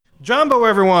Jumbo,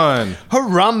 everyone.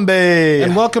 Harambe!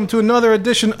 And welcome to another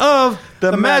edition of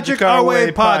the Magic Our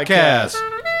Way podcast.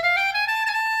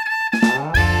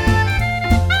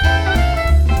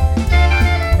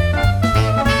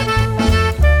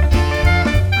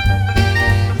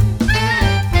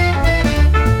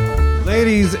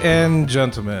 Ladies and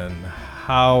gentlemen,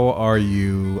 how are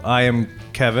you? I am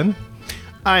Kevin.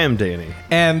 I am Danny.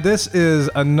 And this is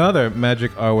another Magic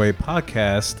Our Way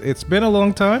podcast. It's been a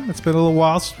long time. It's been a little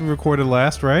while since we recorded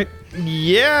last, right?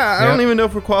 Yeah, I don't even know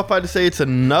if we're qualified to say it's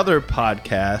another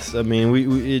podcast. I mean,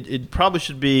 it probably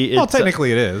should be. Well,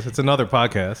 technically it is. It's another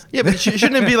podcast. Yeah, but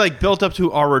shouldn't it be like built up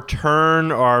to our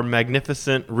return, our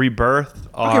magnificent rebirth,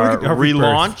 our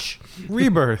relaunch?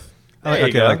 Rebirth. I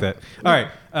like that. All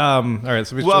right.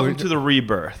 So welcome to the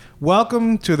rebirth.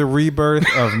 Welcome to the rebirth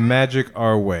of Magic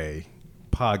Our Way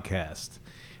podcast.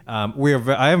 I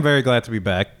am very glad to be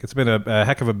back. It's been a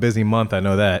heck of a busy month. I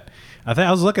know that. I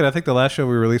think the last show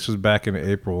we released was back in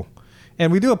April,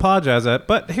 and we do apologize that.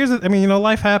 But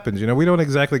life happens. We don't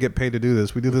exactly get paid to do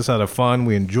this. We do this out of fun.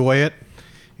 We enjoy it.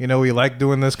 We like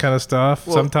doing this kind of stuff.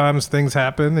 Well, sometimes things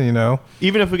happen,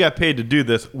 Even if we got paid to do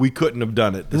this, we couldn't have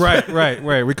done it. Right.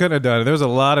 We couldn't have done it. There's a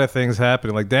lot of things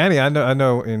happening. Like, Danny, I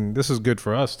know, and this is good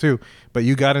for us, too, but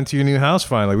you got into your new house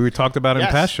finally. We talked about it in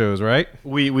past shows, right?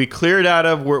 We cleared out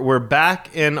of, we're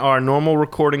back in our normal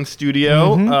recording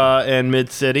studio in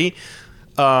Mid-City.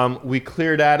 We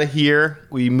cleared out of here.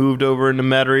 We moved over into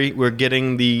Metairie. We're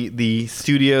getting the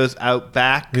studios out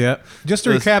back. Yeah. Just to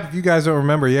recap, if you guys don't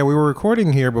remember, we were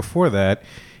recording here before that.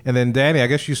 And then, Danny, I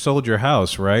guess you sold your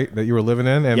house, right, that you were living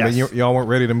in? And yes. y'all weren't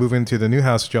ready to move into the new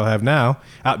house that y'all have now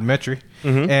out in Metairie.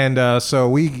 Mm-hmm. And so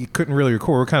we couldn't really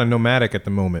record. We're kind of nomadic at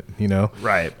the moment,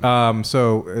 Right.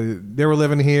 So they were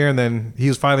living here, and then he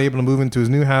was finally able to move into his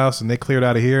new house, and they cleared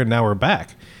out of here, and now we're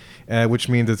back. Which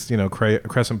means it's,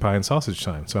 crescent pie and sausage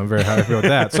time. So I'm very happy with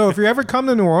that. So if you ever come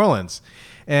to New Orleans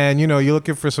and, you're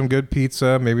looking for some good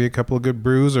pizza, maybe a couple of good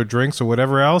brews or drinks or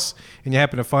whatever else, and you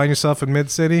happen to find yourself in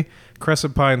Mid-City,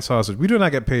 crescent pie and sausage. We do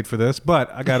not get paid for this,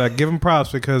 but I got to give them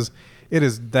props because it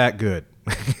is that good.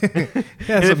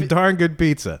 Yeah, some darn good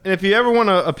pizza. And if you ever want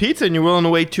a pizza and you're willing to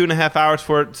wait 2.5 hours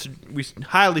for it, we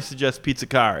highly suggest Pizza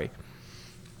Kari.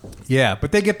 Yeah,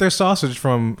 but they get their sausage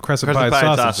from crescent pie and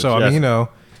sausage. So, yes.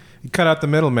 You cut out the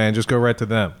middleman, just go right to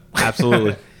them.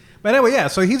 Absolutely. But anyway,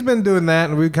 so he's been doing that,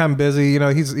 and we've kind of busy.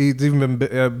 He's even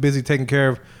been busy taking care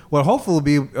of what hopefully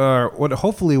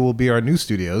will be our new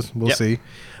studios. We'll see.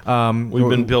 We've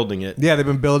been building it. Yeah, they've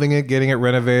been building it, getting it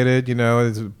renovated.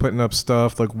 Putting up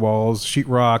stuff like walls,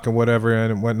 sheetrock, and whatever,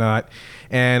 and whatnot.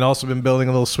 And also been building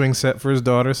a little swing set for his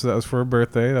daughter. So that was for her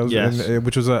birthday. That was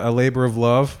which was a labor of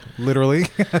love, literally.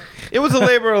 It was a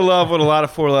labor of love with a lot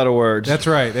of 4-letter words. That's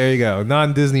right. There you go.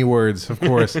 Non-Disney words, of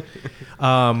course.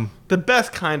 The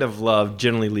best kind of love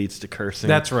generally leads to cursing.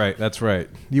 That's right.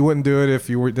 You wouldn't do it if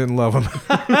you didn't love him.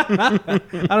 I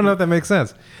don't know if that makes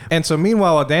sense. And so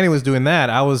meanwhile, while Danny was doing that,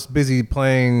 I was busy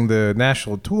playing the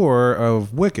national tour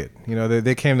of Wicked.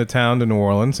 They came to town to New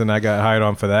Orleans, and I got hired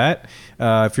on for that.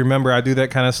 If you remember, I do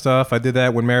that kind of stuff. I did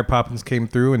that when Mary Poppins came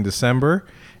through in December.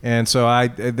 And so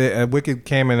Wicked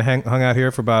came and hung out here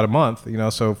for about a month.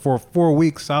 So for 4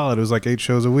 weeks solid, it was like 8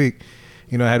 shows a week.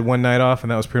 I had one night off,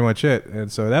 and that was pretty much it.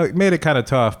 And so that made it kind of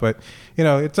tough. But,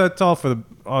 it's all for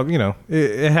the,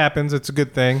 it happens. It's a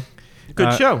good thing.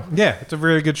 Good show. Yeah, it's a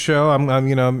really good show.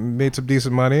 I'm made some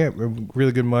decent money,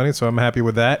 really good money. So I'm happy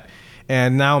with that.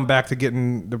 And now I'm back to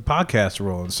getting the podcast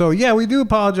rolling. So, yeah, we do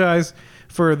apologize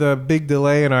for the big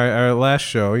delay in our last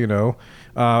show,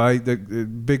 the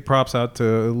big props out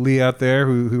to Lee out there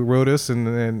who wrote us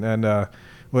and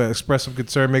express some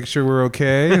concern, make sure we're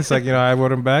okay. It's like, I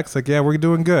wrote him back. It's like, yeah, we're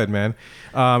doing good, man.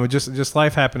 Just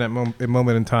life happened at a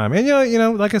moment in time.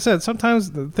 And, like I said,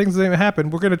 sometimes the things that happen.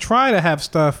 We're going to try to have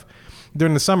stuff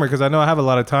during the summer because I know I have a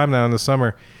lot of time now in the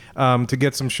summer to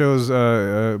get some shows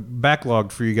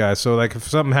backlogged for you guys. So, like, if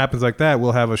something happens like that,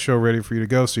 we'll have a show ready for you to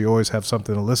go so you always have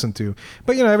something to listen to.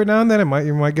 But, every now and then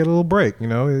you might get a little break, who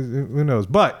knows.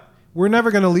 But we're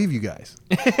never going to leave you guys.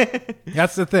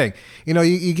 That's the thing.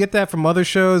 You get that from other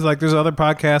shows. Like, there's other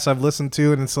podcasts I've listened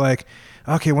to, and it's like,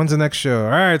 okay, when's the next show?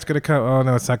 All right, it's going to come. Oh,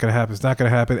 no, it's not going to happen. It's not going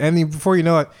to happen. And before you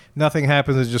know it, nothing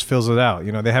happens. It just fills it out.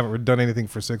 They haven't done anything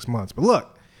for 6 months. But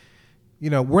look,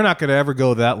 we're not going to ever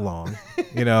go that long.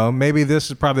 Maybe this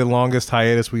is probably the longest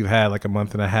hiatus we've had, like a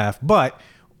month and a half. But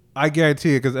I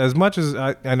guarantee you, because as much as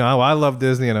I know I love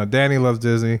Disney, I know Danny loves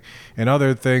Disney and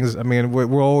other things. I mean,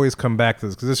 we'll always come back to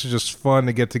this because this is just fun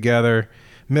to get together,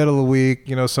 middle of the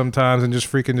week, sometimes, and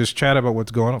just chat about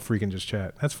what's going on. Freaking just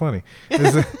chat. That's funny.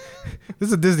 This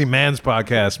is a Disney Man's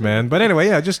podcast, man. But anyway,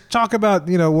 yeah, just talk about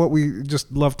what we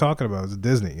just love talking about is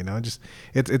Disney. Just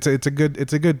it's a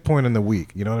good point in the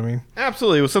week. You know what I mean?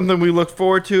 Absolutely, it was something we looked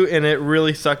forward to, and it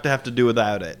really sucked to have to do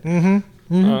without it.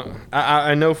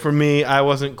 I know for me, I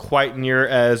wasn't quite near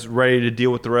as ready to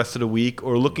deal with the rest of the week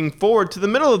or looking forward to the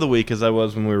middle of the week as I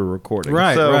was when we were recording.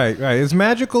 Right. As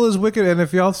magical as Wicked, and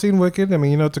if y'all seen Wicked, I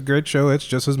mean, it's a great show. It's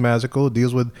just as magical. It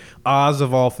deals with Oz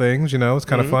of all things. It's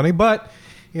kind of funny, but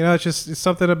it's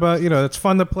something about it's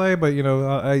fun to play. But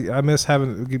I miss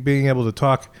being able to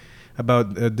talk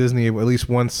about Disney at least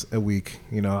once a week.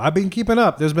 I've been keeping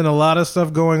up. There's been a lot of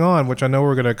stuff going on, which I know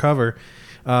we're going to cover.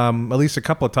 At least a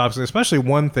couple of topics, especially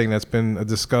one thing that's been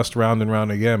discussed round and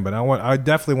round again. But I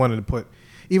definitely wanted to put,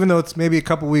 even though it's maybe a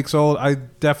couple weeks old, I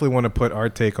definitely want to put our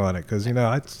take on it because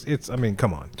it's. I mean,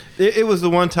 come on. It was the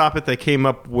one topic that came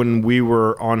up when we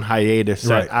were on hiatus.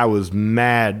 Right. That I was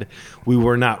mad we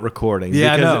were not recording.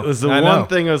 Yeah, because I know. It was the one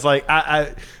thing I was like,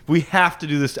 we have to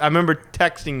do this. I remember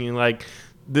texting you like.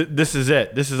 This is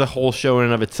it. This is a whole show in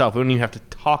and of itself. We don't even have to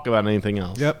talk about anything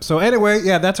else. Yep. So anyway,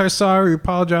 yeah, that's our sorry. We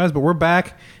apologize, but we're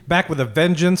back with a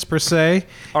vengeance per se.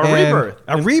 A rebirth.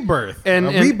 A rebirth. And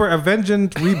a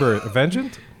vengeance rebirth. A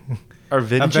vengeance?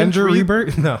 Avenger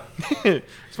rebirth? No.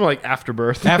 It's more like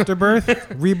afterbirth. Afterbirth,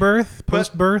 rebirth,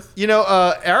 post-birth.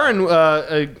 Aaron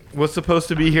was supposed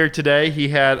to be here today. He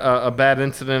had a bad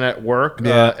incident at work.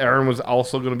 Yeah. Aaron was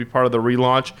also going to be part of the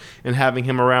relaunch and having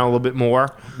him around a little bit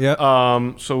more. Yeah.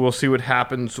 So we'll see what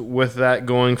happens with that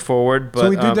going forward. But so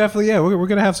we do definitely, we're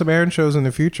going to have some Aaron shows in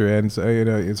the future, and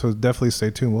so definitely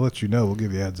stay tuned. We'll let you know. We'll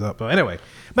give you a heads up. But anyway,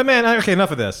 man, okay,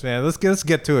 enough of this, man. Let's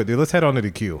get to it, dude. Let's head on to the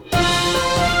queue.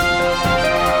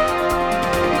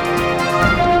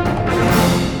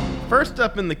 First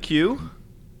up in the queue,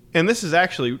 and this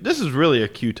is really a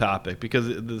queue topic because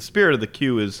the spirit of the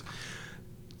queue is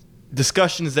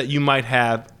discussions that you might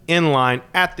have in line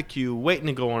at the queue waiting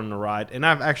to go on the ride. And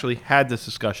I've actually had this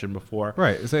discussion before.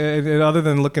 Right. So, and other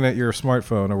than looking at your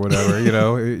smartphone or whatever,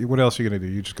 what else are you going to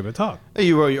do? You're just going to talk. Or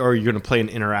you're going to play an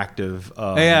interactive.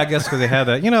 Yeah, I guess because they have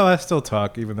that. I still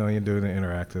talk even though you're doing the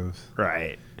interactives.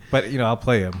 Right. But, I'll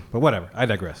play them. But whatever. I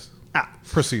digress.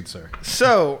 Proceed, sir.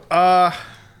 So,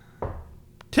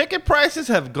 ticket prices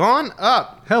have gone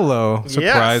up. Hello.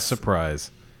 Surprise, Yes.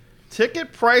 surprise.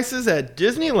 Ticket prices at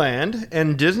Disneyland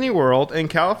and Disney World and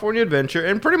California Adventure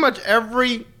and pretty much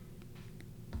every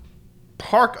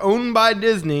park owned by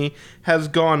Disney has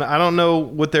gone. I don't know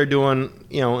what they're doing,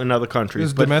 in other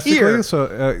countries. But domestically?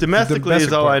 Here, domestically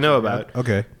is all I know about.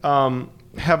 Okay.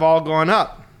 Have all gone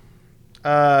up.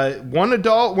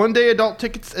 One day adult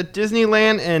tickets at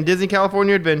Disneyland and Disney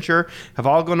California Adventure have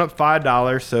all gone up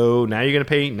 $5. So now you're going to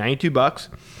pay $92.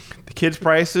 The kids'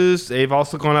 prices, they've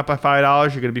also gone up by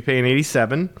 $5. You're going to be paying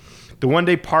 $87. The one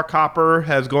day park hopper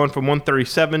has gone from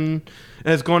 $137. It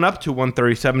has gone up to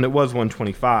 $137. It was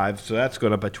 $125. So that's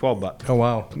gone up by $12. Oh,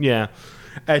 wow. Yeah.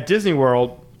 At Disney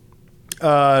World,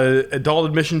 adult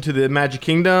admission to the Magic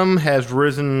Kingdom has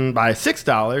risen by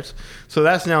 $6. So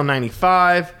that's now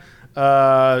 $95.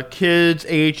 Kids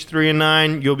age 3 and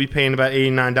 9, you'll be paying about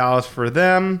 $89 for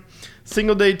them.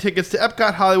 Single day tickets to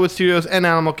Epcot, Hollywood Studios, and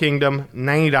Animal Kingdom,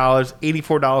 $90,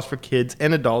 $84 for kids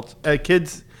and adults,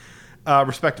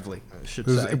 respectively. I should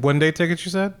say. One day tickets,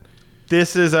 you said?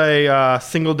 This is a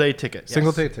single day ticket. Yes.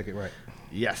 Single day ticket, right?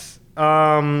 Yes.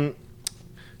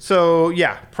 So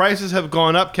yeah, prices have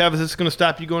gone up. Kev, is this going to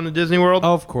stop you going to Disney World?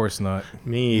 Of course not.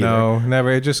 Me either. No,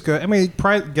 never. It just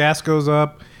gas goes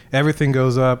up. Everything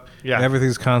goes up. Yeah.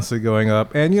 Everything's constantly going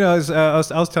up. And, I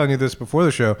was telling you this before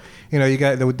the show. You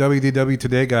got the WDW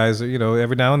Today guys,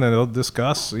 every now and then they'll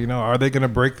discuss, are they going to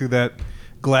break through that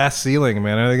glass ceiling,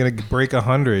 man? Are they going to break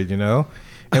 100,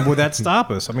 And would that stop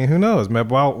us? I mean, who knows? Maybe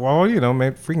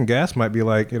freaking gas might be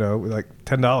like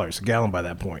 $10 a gallon by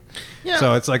that point. Yeah.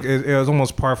 So it's like it was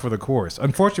almost par for the course.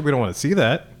 Unfortunately, we don't want to see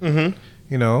that.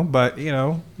 Mm-hmm. But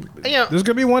there's going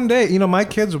to be one day. My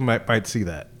kids might see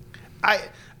that.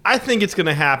 I think it's going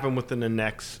to happen within the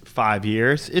next 5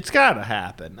 years. It's got to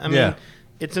happen. I mean,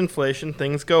 it's inflation.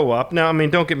 Things go up. Now, I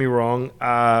mean, don't get me wrong.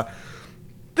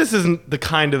 This isn't the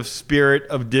kind of spirit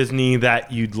of Disney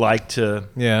that you'd like to...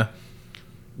 Yeah.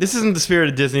 This isn't the spirit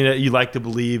of Disney that you like to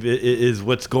believe is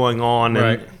what's going on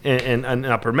in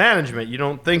upper management. You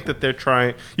don't think that they're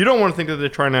trying... You don't want to think that they're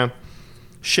trying to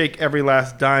shake every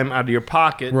last dime out of your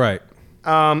pocket. Right.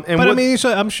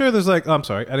 I'm sure there's I'm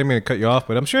sorry, I didn't mean to cut you off,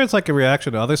 but I'm sure it's like a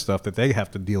reaction to other stuff that they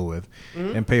have to deal with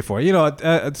and pay for. Not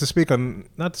to speak on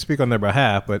their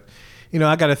behalf, but you know,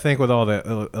 I got to think with all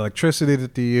the electricity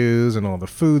that they use and all the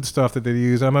food stuff that they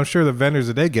use. I'm sure the vendors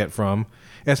that they get from,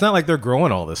 it's not like they're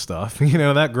growing all this stuff. You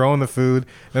know, they're not growing the food.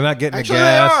 They're not getting Actually, the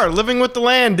gas. they are living with the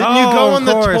land. Didn't you go on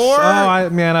the tour? Oh,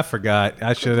 man, I forgot.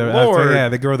 I should have. Yeah,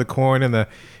 they grow the corn and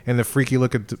the freaky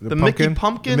looking the pumpkin. Mickey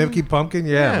pumpkin. The Mickey pumpkin.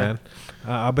 Yeah, man.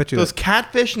 I'll bet you those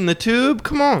catfish in the tube.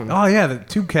 Come on. Oh yeah, the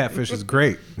tube catfish is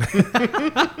great.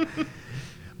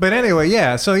 But anyway,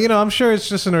 yeah. So, you know, I'm sure it's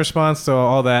just in response to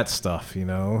all that stuff, you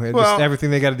know. Just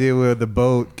everything they got to deal with, the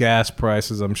boat, gas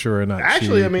prices, I'm sure are not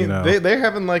actually, cheap, I mean, you know. they're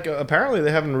having apparently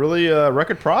they're having really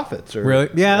record profits. Really?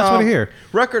 Yeah, that's what I hear.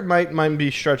 Record might be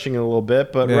stretching it a little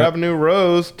bit, but revenue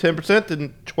rose 10%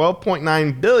 to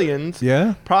 12.9 billion.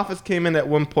 Yeah. Profits came in at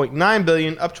 1.9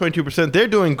 billion, up 22%. They're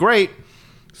doing great,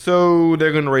 so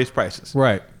they're going to raise prices.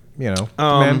 Right. You know,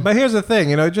 man, but here's the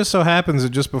thing, you know, it just so happens that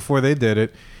just before they did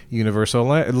it,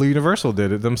 Universal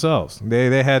did it themselves.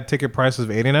 They had ticket prices of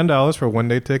 $89 for a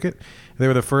one-day ticket. They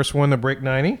were the first one to break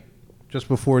 90 just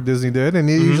before Disney did, and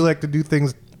they usually like to do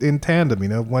things in tandem. You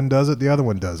know, one does it, the other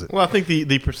one does it. Well, I think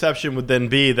the perception would then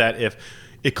be that if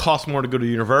it costs more to go to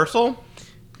Universal,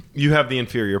 you have the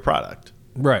inferior product.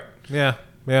 Right. Yeah.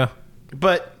 Yeah.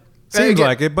 But seems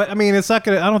like it. But I mean, it's not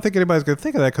gonna. I don't think anybody's gonna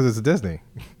think of that because it's Disney.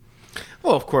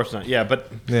 Well, of course not. Yeah,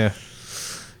 but yeah.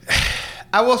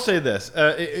 I will say this.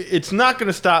 It's not going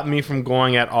to stop me from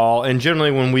going at all. And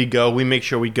generally when we go, we make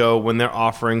sure we go when they're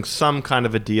offering some kind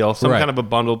of a deal, some kind of a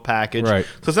bundled package. Right.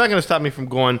 So it's not going to stop me from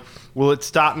going. Will it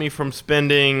stop me from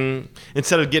spending,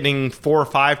 instead of getting 4 or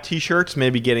 5 T-shirts,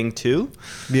 maybe getting 2?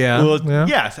 Yeah.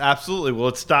 Yes, absolutely. Will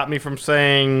it stop me from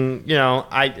saying, you know,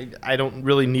 I don't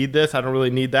really need this, I don't really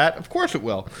need that? Of course it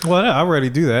will. Well, I already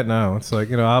do that now. It's like,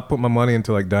 you know, I'll put my money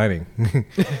into like dining.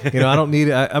 You know, I don't need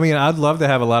it. I mean, I'd love to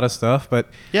have a lot of stuff, but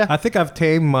I think I've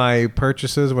tamed my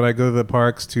purchases when I go to the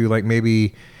parks to like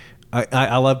maybe...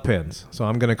 I love pins, so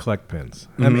I'm gonna collect pins.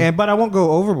 But I won't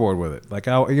go overboard with it. Like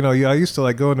I used to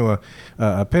like go into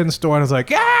a pin store and I was like,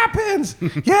 yeah, pins,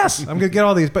 yes, I'm gonna get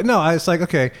all these. But no, it's like,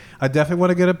 okay, I definitely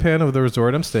want to get a pin of the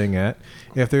resort I'm staying at.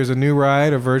 If there's a new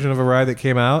ride, a version of a ride that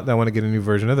came out, I want to get a new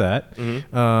version of that.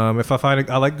 If I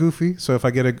find I like Goofy, so if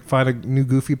I find a new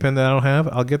Goofy pin that I don't have,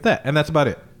 I'll get that, and that's about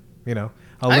it. You know.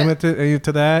 I'll limit it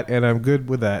to that, and I'm good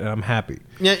with that, and I'm happy.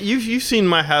 Yeah, you've seen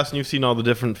my house, and you've seen all the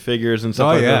different figures and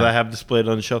stuff that I have displayed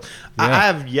on the shelf. Yeah. I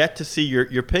have yet to see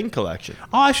your pin collection.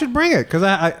 Oh, I should bring it, because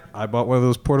I bought one of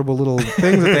those portable little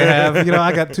things that they have. You know,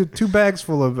 I got two bags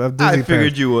full of Disney pins. I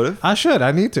figured you would have. I should.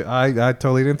 I need to. I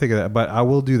totally didn't think of that, but I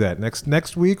will do that.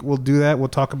 Next week, we'll do that. We'll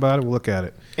talk about it. We'll look at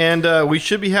it. And we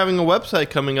should be having a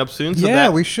website coming up soon.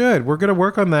 So we should. We're going to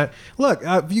work on that. Look,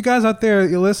 you guys out there,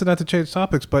 you listen, not to change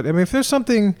topics, but I mean, if there's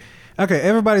something... Okay,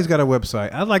 everybody's got a website.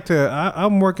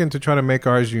 I'm working to try to make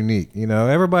ours unique. You know,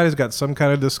 everybody's got some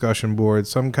kind of discussion board,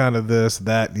 some kind of this,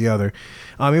 that, the other.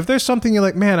 If there's something you're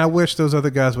like, man, I wish those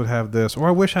other guys would have this, or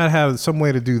I wish I'd have some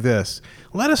way to do this,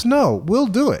 let us know. We'll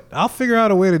do it. I'll figure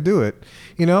out a way to do it.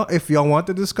 You know, if y'all want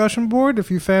the discussion board,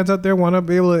 if you fans out there want to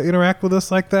be able to interact with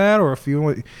us like that, or if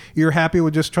you're happy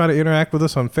with just trying to interact with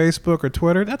us on Facebook or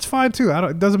Twitter, that's fine too.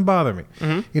 It doesn't bother me.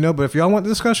 You know, but if y'all want the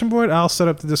discussion board, I'll set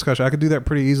up the discussion. I could do that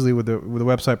pretty easily with the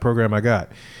website program I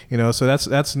got. You know, so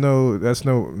that's no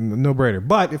brainer.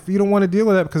 But if you don't want to deal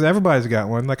with that, because everybody's got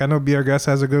one, like I know BR Guest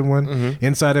has a good one,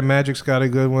 Inside of Magic's got a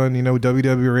good one. You know,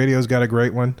 WW Radio's got a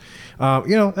great one.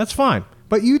 You know, that's fine.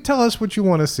 But you tell us what you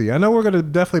want to see. I know we're going to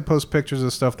definitely post pictures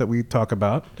of stuff that we talk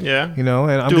about. Yeah. You know,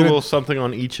 and I'm do a little something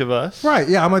on each of us. Right.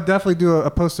 Yeah, I'm going to definitely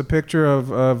post a picture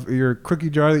of your cookie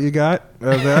jar that you got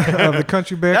of the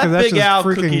Country Bear. That Big Al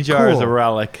cookie jar is a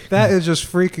relic. That is just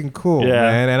freaking cool,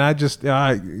 man. And I just,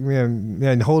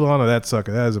 man, hold on to that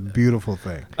sucker. That is a beautiful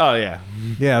thing. Oh, yeah.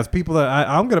 Yeah, it's people that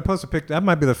I'm going to post a picture. That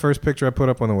might be the first picture I put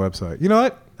up on the website. You know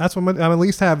what? That's what I'm at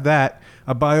least have that.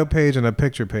 A bio page and a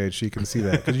picture page, so you can see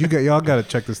that. Because y'all got to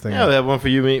check this thing out. Yeah, we have one for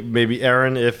you, maybe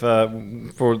Aaron, if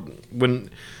for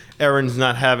when Aaron's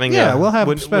not having. Yeah, we'll have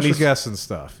special guests and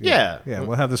stuff. Yeah,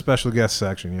 we'll have the special guest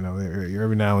section. You know,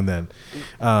 every now and then.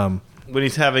 When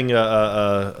he's having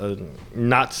a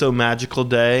not so magical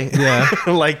day,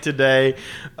 like today,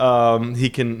 he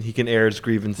can air his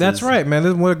grievances. That's right,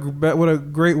 man. What a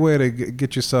great way to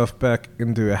get yourself back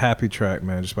into a happy track,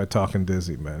 man, just by talking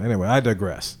Disney, man. Anyway, I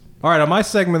digress. All right, on my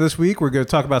segment this week, we're going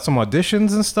to talk about some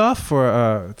auditions and stuff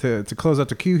for to close out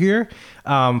the queue here.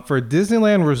 For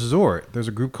Disneyland Resort, there's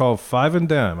a group called Five and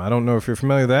Dime. I don't know if you're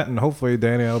familiar with that, and hopefully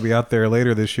Danny will be out there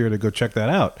later this year to go check that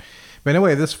out. But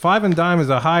anyway, this Five and Dime is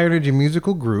a high-energy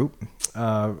musical group,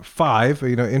 5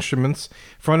 instruments,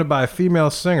 fronted by a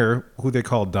female singer who they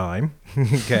call Dime.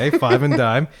 Okay, Five and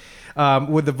Dime.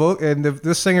 with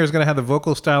this singer is going to have the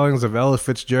vocal stylings of Ella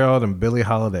Fitzgerald and Billie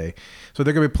Holiday. So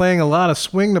they're going to be playing a lot of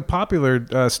swing to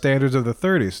popular standards of the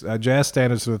 30s, jazz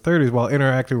standards of the 30s, while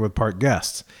interacting with part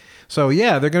guests. So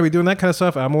yeah, they're going to be doing that kind of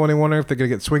stuff. I'm only wondering if they're going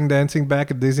to get swing dancing back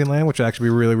at Disneyland, which would actually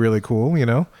be really, really cool, you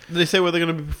know? Did they say where they're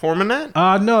going to be performing at?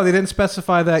 No, they didn't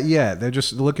specify that yet. They're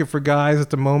just looking for guys at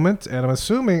the moment, and I'm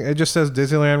assuming it just says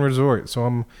Disneyland Resort.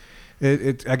 So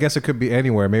I guess it could be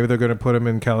anywhere. Maybe they're going to put them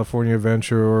in California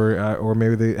Adventure, or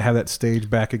maybe they have that stage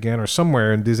back again, or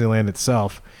somewhere in Disneyland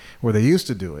itself where they used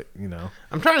to do it. You know,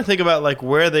 I'm trying to think about like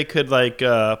where they could like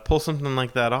pull something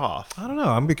like that off. I don't know.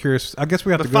 I'm be curious. I guess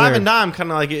we have the to go Five there. and Dime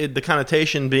kind of like the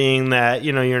connotation being that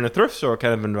you're in a thrift store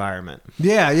kind of environment.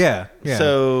 Yeah.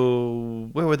 So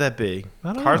where would that be?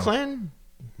 I don't Cars know. Land?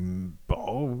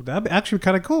 Oh, that'd be actually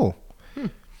kind of cool.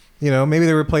 You know, maybe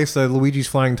they replace the Luigi's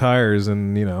Flying Tires,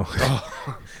 and you know.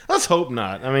 Let's hope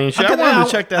not. I mean, I wanted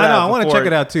to check that out. I want to check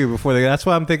it out too before they. That's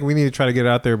why I'm thinking we need to try to get it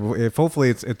out there. If hopefully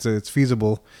it's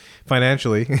feasible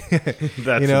financially,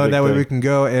 That's you know, that way thing. we can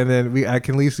go, and then I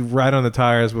can at least ride on the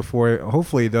tires before.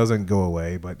 Hopefully it doesn't go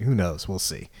away, but who knows? We'll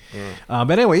see.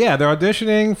 But anyway, yeah, they're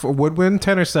auditioning for woodwind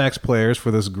tenor sax players for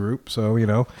this group. So you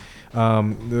know,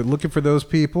 they're looking for those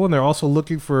people, and they're also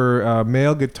looking for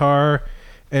male guitar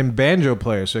and banjo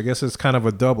player. So I guess it's kind of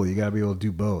a double. You got to be able to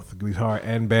do both, guitar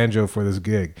and banjo for this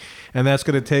gig. And that's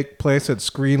going to take place at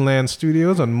Screenland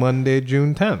Studios on Monday,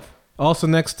 June 10th. Also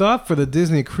next up, for the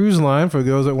Disney Cruise Line, for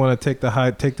those that want to take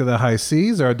to the high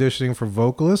seas, they're auditioning for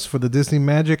vocalists for the Disney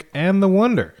Magic and the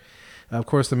Wonder. Of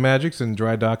course, the Magic's in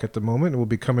dry dock at the moment. It will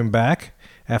be coming back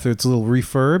after its little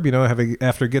refurb, you know,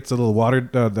 after it gets a little water,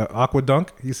 the aqua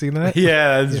dunk. You seen that?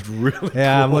 Yeah, it's really cool.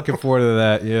 Yeah, I'm looking forward to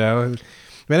that, you know.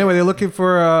 But anyway, they're looking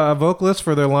for a vocalist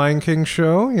for their Lion King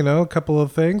show, you know, a couple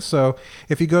of things. So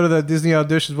if you go to the Disney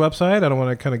Auditions website, I don't want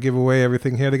to kind of give away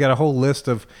everything here. They got a whole list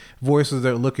of voices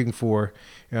they're looking for.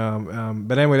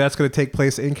 But anyway, that's going to take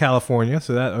place in California.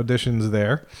 So that audition's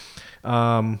there.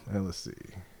 And let's see.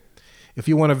 If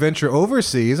you want to venture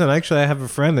overseas, and actually I have a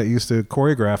friend that used to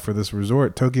choreograph for this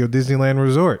resort, Tokyo Disneyland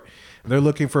Resort. They're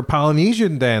looking for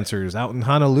Polynesian dancers out in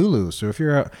Honolulu. So if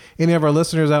you're any of our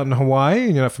listeners out in Hawaii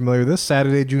and you're not familiar with this,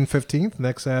 Saturday, June 15th,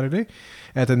 next Saturday,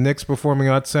 at the Knicks Performing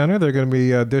Arts Center, they're going to be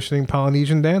auditioning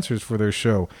Polynesian dancers for their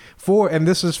show. And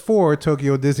this is for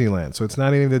Tokyo Disneyland. So it's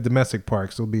not any of the domestic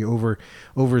parks. It'll be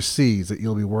overseas that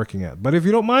you'll be working at. But if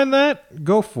you don't mind that,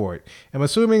 go for it. I'm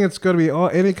assuming it's going to be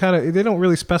any kind of, they don't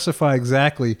really specify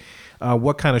exactly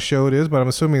what kind of show it is, but I'm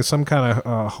assuming it's some kind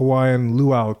of Hawaiian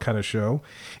luau kind of show.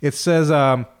 It says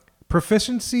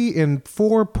proficiency in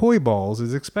 4 poi balls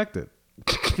is expected.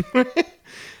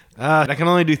 I can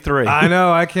only do 3. I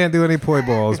know I can't do any poi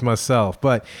balls myself,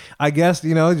 but I guess,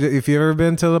 you know, if you've ever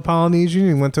been to the Polynesian,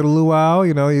 you went to the luau,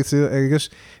 you know, I guess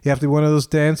you have to be one of those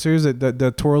dancers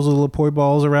that twirls the little poi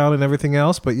balls around and everything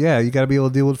else. But yeah, you got to be able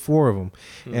to deal with 4 of them,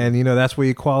 and you know that's where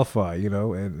you qualify. You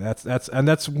know, and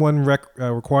that's one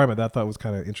requirement that I thought was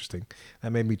kind of interesting.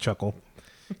 That made me chuckle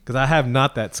because I have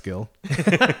not that skill.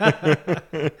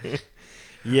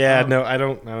 Yeah, no, I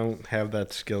don't have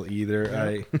that skill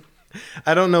either.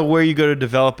 I don't know where you go to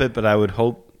develop it, but I would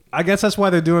hope. I guess that's why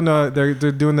they're doing they're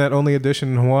doing that only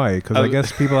edition in Hawaii, because I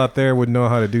guess people out there would know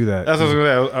how to do that. That's what I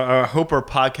was gonna say. I hope our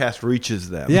podcast reaches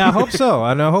them. Yeah, I hope so,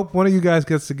 and I hope one of you guys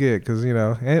gets the gig, because you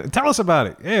know, and tell us about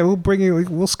it. Yeah, we'll bring you.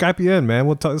 We'll Skype you in, man.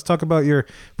 Let's talk about your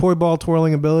poi ball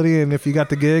twirling ability and if you got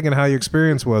the gig and how your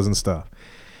experience was and stuff.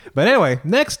 But anyway,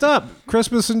 next up,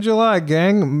 Christmas in July,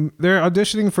 gang. They're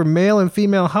auditioning for male and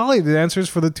female holiday dancers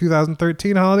for the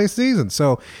 2013 holiday season.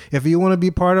 So if you want to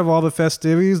be part of all the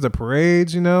festivities, the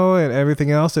parades, you know, and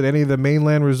everything else at any of the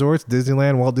mainland resorts,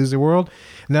 Disneyland, Walt Disney World,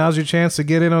 now's your chance to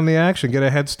get in on the action, get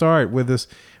a head start with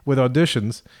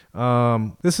auditions.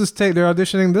 They're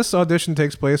auditioning. This audition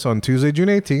takes place on Tuesday, June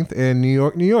 18th in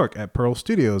New York at Pearl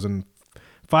Studios and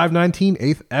 519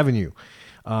 8th Avenue.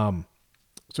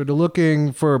 So they're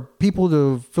looking for people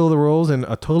to fill the roles in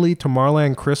A Totally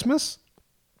Tomorrowland Christmas,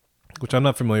 which I'm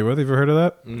not familiar with. Have you ever heard of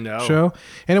that show?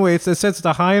 Anyway, it says it's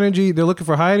the high energy. They're looking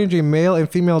for high energy male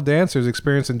and female dancers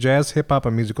experienced in jazz, hip hop,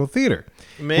 and musical theater.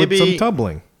 Maybe with some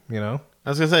tumbling, you know?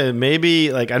 I was going to say,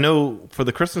 maybe, like, I know for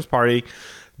the Christmas party,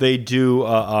 they do,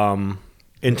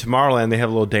 in Tomorrowland, they have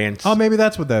a little dance Oh, maybe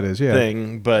that's what that is, yeah.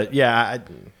 thing. But, yeah,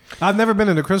 I've never been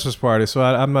in a Christmas party, so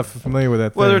I'm not familiar with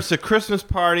that whether thing. it's the Christmas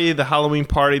party, the Halloween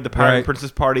party, the Pirate and Right.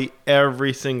 Princess party,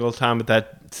 every single time at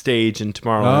that stage in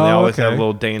Tomorrowland, they always have a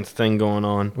little dance thing going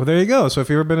on. Well, there you go. So if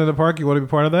you've ever been in the park, you want to be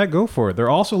part of that, go for it. They're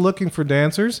also looking for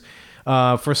dancers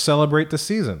for Celebrate the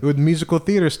Season. With musical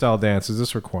theater style dance is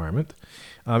this requirement.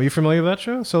 You familiar with that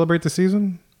show, Celebrate the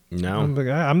Season? No.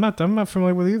 I'm not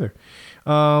familiar with it either.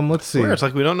 Let's see. It's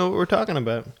like we don't know what we're talking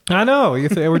about. I know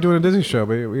we're doing a Disney show,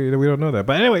 but we don't know that.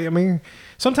 But anyway, I mean,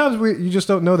 sometimes you just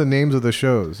don't know the names of the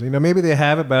shows. Maybe they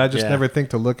have it, but I just never think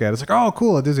to look at it. It's like, oh,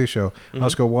 cool, a Disney show. I'll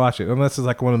just go watch it, unless it's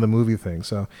like one of the movie things.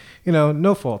 So,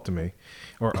 no fault to me,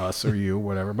 or us, or you,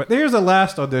 whatever. But here's the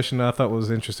last audition I thought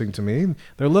was interesting to me.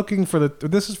 They're looking for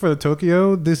this is for the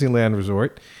Tokyo Disneyland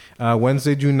Resort,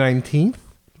 Wednesday, June 19th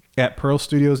at Pearl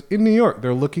Studios in New York.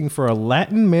 They're looking for a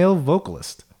Latin male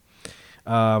vocalist.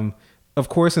 Of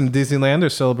course, in Disneyland, they're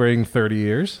celebrating 30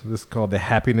 years. This is called the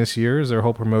Happiness Years, their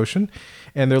whole promotion.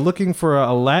 And they're looking for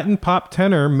a Latin pop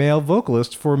tenor male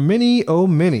vocalist for Mini O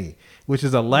Mini, which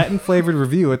is a Latin-flavored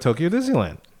review at Tokyo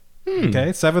Disneyland. Okay,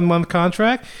 7-month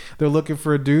contract. They're looking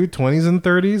for a dude, 20s and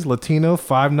 30s, Latino,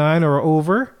 5'9" or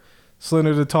over,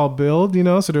 slender to tall build,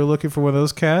 so they're looking for one of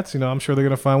those cats. I'm sure they're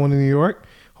going to find one in New York,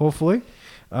 hopefully.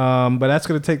 But that's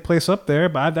going to take place up there.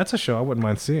 But that's a show I wouldn't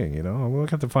mind seeing. We'll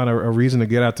have to find a reason to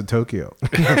get out to Tokyo.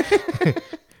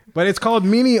 But it's called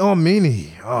Mini O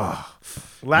Mini. Oh,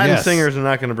 Latin singers are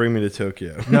not going to bring me to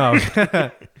Tokyo. No,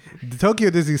 the Tokyo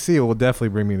Disney Sea will definitely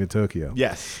bring me to Tokyo.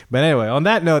 Yes. But anyway, on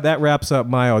that note, that wraps up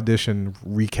my audition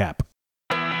recap.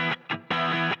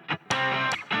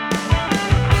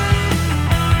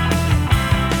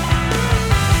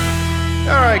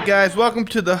 All right, guys, welcome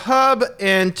to the Hub,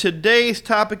 and today's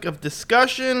topic of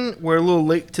discussion, we're a little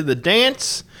late to the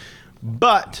dance,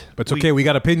 but it's okay, we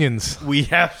got opinions. We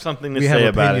have something to say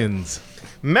about it.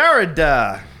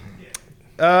 Merida.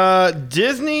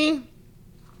 Disney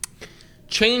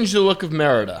changed the look of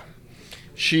Merida.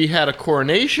 She had a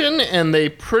coronation, and they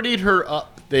prettied her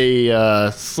up. They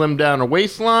slimmed down her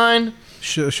waistline.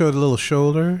 Showed a little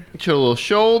shoulder. Showed a little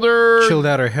shoulder. Chilled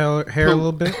out her hair a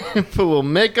little bit. Put a little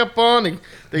makeup on.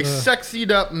 They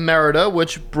sexied up Merida,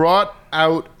 which brought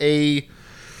out a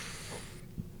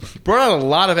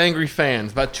lot of angry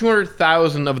fans. About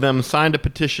 200,000 of them signed a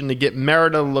petition to get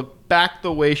Merida to look back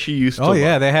the way she used to look. Oh,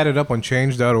 yeah. They had it up on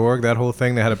change.org, that whole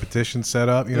thing. They had a petition set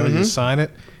up. You sign it.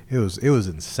 It was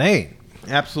insane.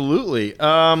 Absolutely.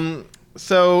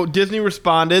 So Disney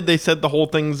responded. They said the whole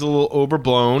thing's a little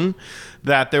overblown,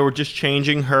 that they were just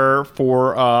changing her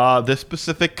for this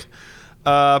specific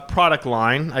product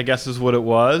line, I guess is what it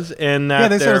was. And that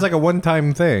they said it was like a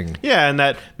one-time thing. Yeah, and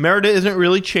that Merida isn't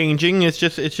really changing. It's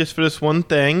just for this one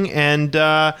thing. And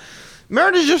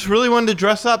Merida just really wanted to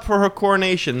dress up for her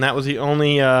coronation. That was the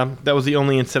only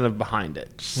incentive behind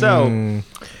it. So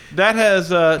that has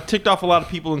ticked off a lot of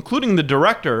people, including the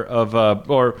director of,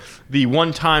 or the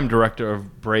one-time director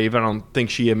of Brave. I don't think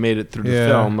she had made it through the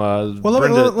film. Well,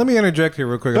 let me interject here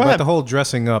real quick about the whole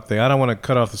dressing up thing. I don't want to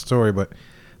cut off the story, but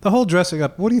the whole dressing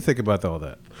up, what do you think about all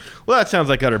that? Well, that sounds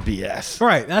like utter BS.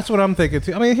 Right, that's what I'm thinking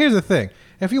too. I mean, here's the thing.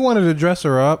 If you wanted to dress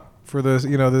her up for this,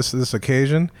 this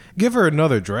occasion, give her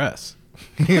another dress.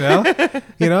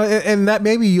 And that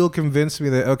maybe you'll convince me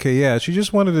that, okay, yeah, she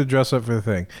just wanted to dress up for the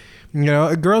thing.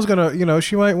 A girl's gonna,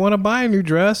 she might want to buy a new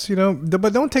dress,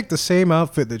 but don't take the same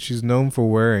outfit that she's known for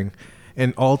wearing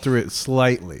and alter it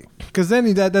slightly, because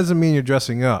then that doesn't mean you're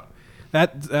dressing up.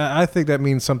 That I think that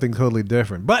means something totally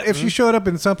different. But if she showed up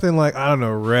in something like, I don't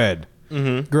know, red,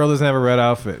 girl doesn't have a red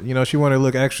outfit. She wanted to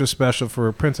look extra special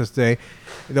for Princess Day.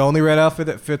 The only red outfit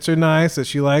that fits her nice, that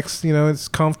she likes, it's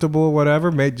comfortable,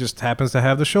 whatever, just happens to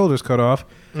have the shoulders cut off.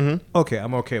 Okay,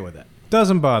 I'm okay with that.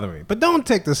 Doesn't bother me. But don't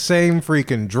take the same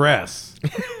freaking dress,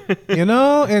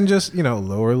 and just,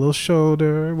 lower a little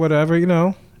shoulder, whatever,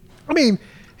 I mean,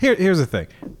 here's the thing.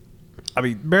 I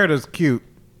mean, Merida's cute,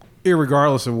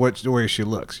 irregardless of the way she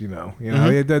looks,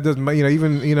 That doesn't,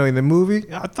 even, in the movie,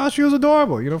 I thought she was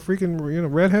adorable, freaking,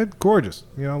 redhead, gorgeous,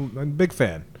 I'm a big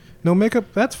fan. No makeup,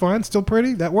 that's fine, still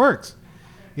pretty, that works.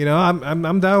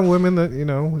 I'm down with women that,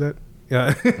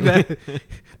 that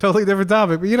totally different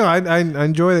topic, but I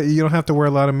enjoy that you don't have to wear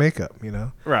a lot of makeup.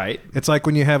 Right. It's like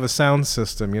when you have a sound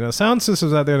system. Sound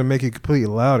system's out there to make you completely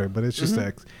louder, but it's just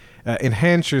to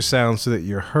enhance your sound so that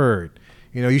you're heard.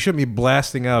 You shouldn't be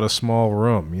blasting out a small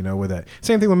room. With that.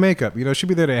 Same thing with makeup. It should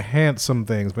be there to enhance some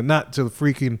things, but not to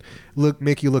freaking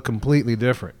make you look completely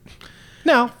different.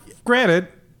 Now, granted,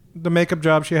 the makeup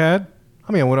job she had.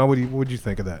 I mean, what would you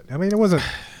think of that? I mean, it wasn't.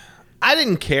 I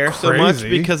didn't care so much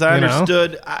because I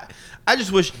understood. I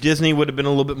just wish Disney would have been a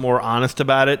little bit more honest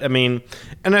about it. I mean,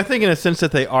 and I think in a sense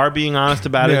that they are being honest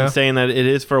about it and saying that it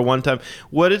is for a one-time.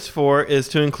 What it's for is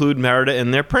to include Merida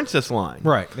in their princess line.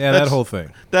 Right. Yeah, that whole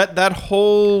thing. That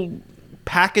whole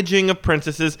packaging of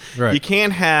princesses. Right. You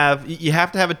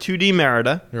have to have a 2D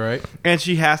Merida. Right. And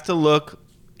she has to look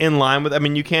in line with. I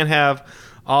mean, you can't have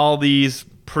all these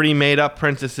pretty made-up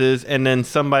princesses and then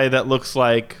somebody that looks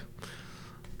like,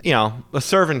 a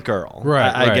servant girl.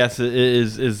 Right. I guess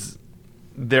is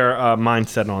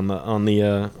mindset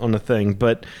on the thing.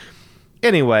 But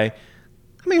anyway,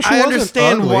 I mean, she I wasn't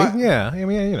understand ugly. why. Yeah, I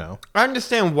mean, you know. I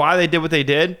understand why they did what they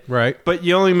did. Right. But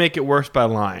you only make it worse by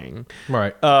lying.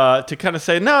 Right. To kind of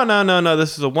say, no,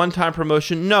 this is a one-time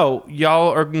promotion. No,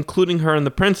 y'all are including her in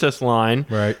the princess line.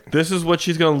 Right. This is what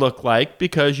she's going to look like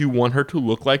because you want her to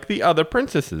look like the other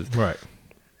princesses. Right.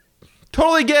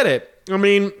 Totally get it. I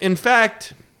mean, in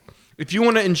fact, if you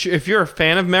want to if you're a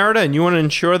fan of Merida and you want to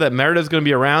ensure that Merida is going to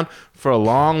be around for a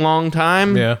long, long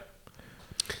time, Yeah.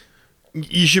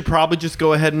 you should probably just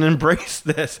go ahead and embrace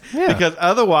this. Yeah. Because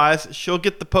otherwise, she'll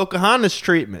get the Pocahontas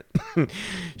treatment.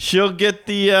 She'll get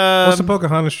the... What's the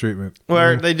Pocahontas treatment?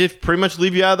 where they just pretty much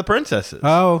leave you out of the princesses.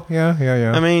 Oh, yeah.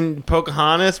 I mean,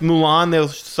 Pocahontas, Mulan, they'll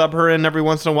sub her in every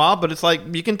once in a while, but it's like,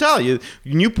 you can tell. You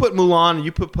put Mulan and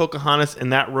you put Pocahontas in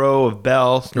that row of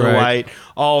Belle, Snow Right. White,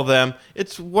 all of them.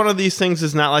 It's one of these things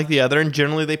is not like the other, and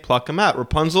generally they pluck them out.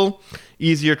 Rapunzel,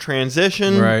 easier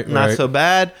transition, Right, not right. so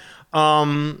bad.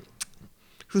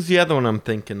 Who's the other one I'm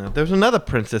thinking of? There's another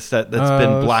princess that's been let's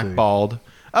see. blackballed.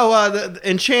 Oh, the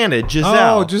Enchanted,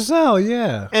 Giselle. Oh, Giselle,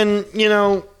 yeah. And,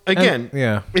 again,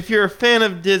 yeah. if you're a fan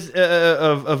of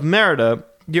of Merida,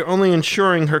 you're only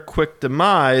ensuring her quick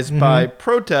demise by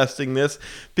protesting this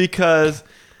because,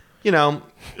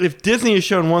 if Disney has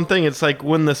shown one thing, it's like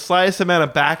when the slightest amount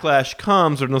of backlash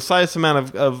comes or the slightest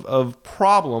amount of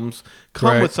problems come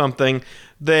Right. with something,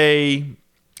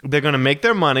 they're going to make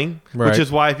their money, Right. which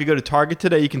is why if you go to Target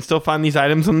today, you can still find these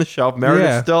items on the shelf. Merida's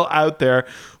Yeah. still out there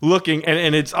looking,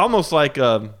 and it's almost like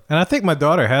And I think my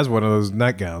daughter has one of those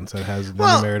nightgowns that has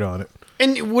Well, Merit on it.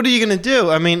 and what are you going to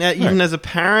do? I mean, even as a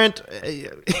parent,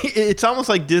 it's almost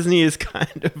like Disney is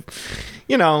kind of,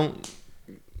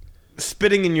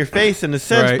 spitting in your face in a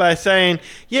sense Right. by saying,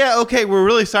 yeah, okay, we're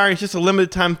really sorry. It's just a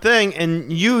limited time thing.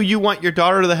 And you want your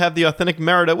daughter to have the authentic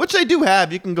Merida, which they do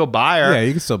have. You can go buy her. Yeah,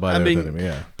 you can still buy that with him,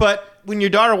 yeah. But when your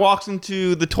daughter walks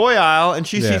into the toy aisle and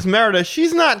she Yeah. sees Merida,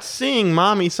 she's not seeing,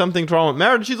 Mommy, something's wrong with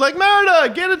Merida. She's like,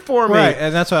 Merida, get it for me. Right,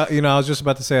 and that's what I was just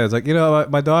about to say. I was like,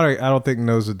 my daughter, I don't think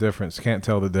knows the difference. Can't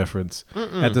tell the difference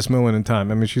at this moment in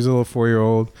time. I mean, she's a little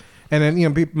 4-year-old, and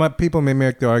then people may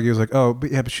make the argument like, oh,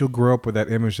 but she'll grow up with that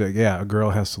image that a girl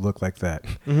has to look like that.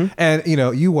 And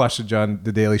you watched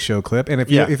the Daily Show clip, and if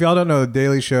y'all don't know the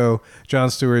Daily Show, Jon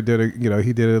Stewart did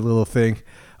he did a little thing.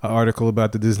 Article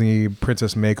about the Disney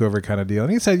princess makeover kind of deal,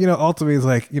 and he said, ultimately, it's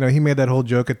like, he made that whole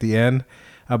joke at the end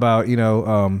about,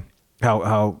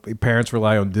 how parents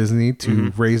rely on Disney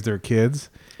to raise their kids.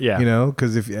 Yeah.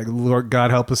 Because if Lord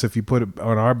God help us, if you put it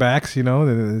on our backs,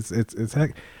 then it's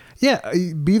heck. Yeah,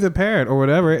 be the parent or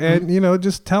whatever, and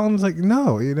just tell them, like,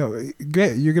 no,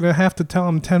 you're gonna have to tell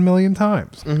them 10 million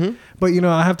times. But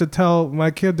I have to tell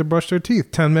my kid to brush their teeth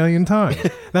 10 million times.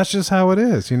 That's just how it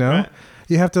is. Right.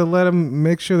 You have to let them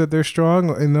make sure that they're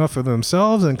strong enough for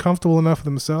themselves and comfortable enough for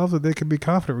themselves that they can be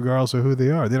confident regardless of who they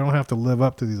are. They don't have to live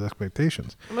up to these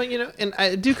expectations. Well, and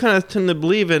I do kind of tend to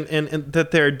believe in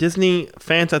that there are Disney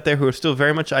fans out there who are still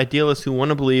very much idealists who want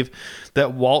to believe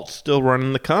that Walt's still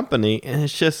running the company. And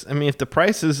it's just, I mean, if the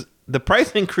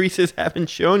price increases haven't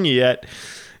shown you yet,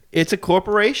 it's a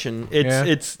corporation.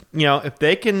 It's if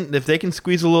they can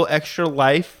squeeze a little extra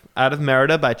life out of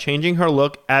Merida by changing her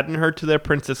look, adding her to their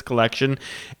princess collection,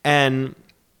 and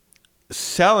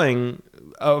selling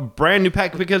a brand new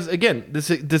pack. Because again,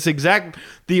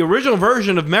 the original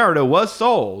version of Merida was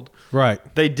sold. Right.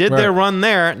 They did their run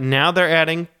there. Now they're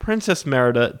adding Princess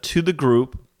Merida to the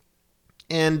group,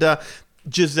 and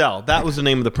Giselle. That was the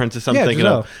name of the princess I'm thinking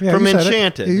Giselle. of you from said it.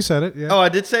 Enchanted. Yeah, you said it. Yeah. Oh, I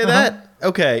did say that?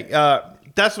 Okay.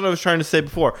 That's what I was trying to say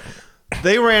before.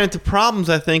 They ran into problems,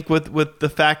 I think, with the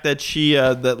fact that she,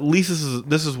 that Lisa,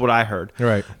 this is what I heard.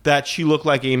 Right. That she looked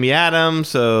like Amy Adams,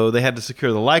 so they had to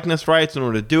secure the likeness rights in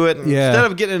order to do it. And instead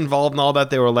of getting involved in all that,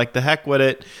 they were like, the heck with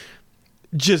it.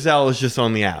 Giselle is just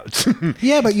on the outs.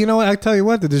 Yeah, but you know what? I tell you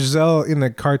what, the Giselle in the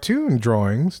cartoon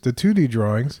drawings, the 2D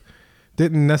drawings,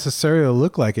 didn't necessarily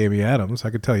look like Amy Adams. I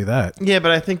could tell you that. Yeah,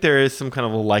 but I think there is some kind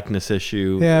of a likeness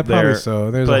issue. Yeah, probably there. so.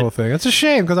 There's a whole thing. It's a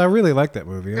shame because I really liked that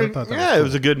movie. I thought that Yeah, it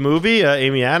was a good movie.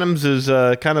 Amy Adams is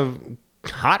kind of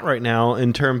hot right now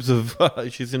in terms of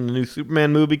she's in the new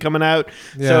Superman movie coming out.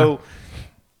 Yeah. So,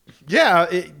 yeah,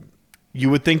 you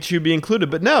would think she'd be included,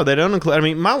 but no, they don't include. I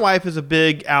mean, my wife is a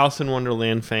big Alice in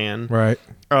Wonderland fan. Right.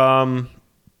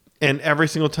 And every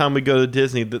single time we go to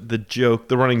Disney, the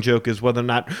running joke is whether or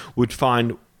not we'd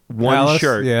find one Alice,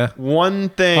 shirt, yeah. one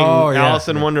thing, Alice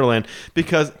in Wonderland,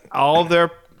 because all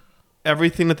of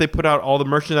everything that they put out, all the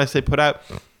merchandise they put out,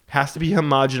 has to be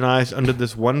homogenized under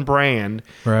this one brand.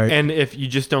 Right. And if you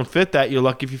just don't fit that, you're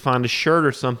lucky if you find a shirt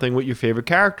or something with your favorite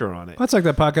character on it. That's like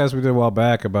that podcast we did a while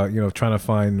back about, trying to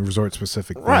find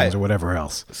resort-specific things Right. or whatever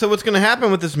else. So what's going to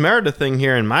happen with this Merida thing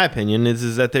here, in my opinion,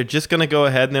 is that they're just going to go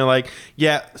ahead and they're like,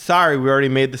 yeah, sorry, we already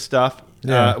made the stuff.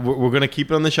 Yeah. We're going to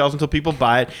keep it on the shelves until people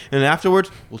buy it. And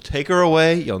afterwards, we'll take her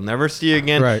away. You'll never see her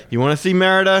again. Right. You want to see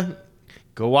Merida?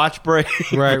 Go watch Brave.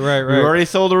 Right. We already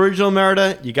sold original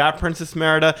Merida. You got Princess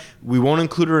Merida. We won't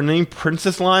include her in any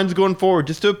princess lines going forward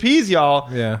just to appease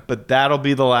y'all. Yeah. But that'll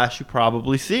be the last you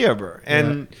probably see of her.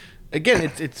 And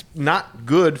again, it's not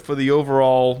good for the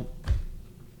overall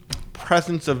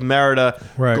presence of Merida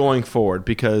going forward,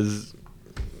 because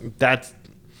that's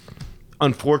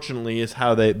unfortunately is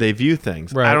how they view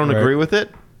things. Right, I don't agree with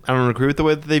it. I don't agree with the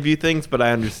way that they view things, but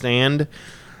I understand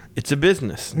it's a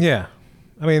business. Yeah.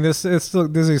 I mean, Disney's still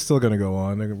going to go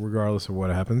on regardless of what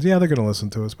happens. Yeah, they're going to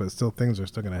listen to us, but still, things are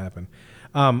still going to happen.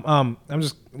 I'm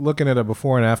just looking at a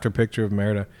before and after picture of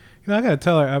Merida. I got to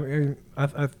tell her. I mean,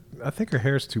 I think her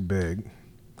hair's too big.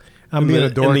 I'm being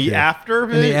a dork in the here. after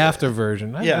In the after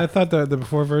version. I thought the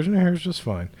before version, her hair's just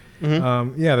fine.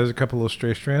 Mm-hmm. There's a couple of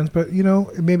stray strands, but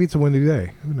maybe it's a windy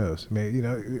day. Who knows? Maybe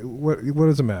what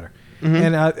does it matter? Mm-hmm.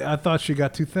 And I thought she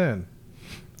got too thin,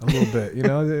 a little bit.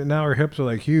 Now her hips are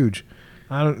like huge.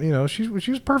 I don't. She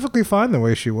was perfectly fine the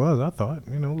way she was. I thought.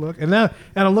 Look, and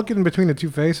I'm looking between the two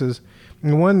faces.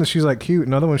 And one she's like cute,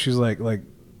 another one she's like heck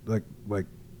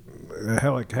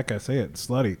I say it,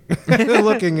 slutty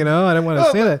looking. I didn't want to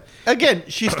say that. Again,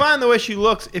 she's fine the way she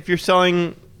looks if you're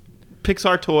selling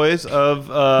Pixar toys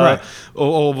of of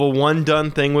a one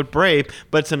done thing with Brave,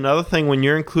 but it's another thing when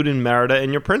you're including Merida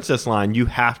in your princess line. You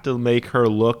have to make her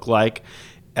look like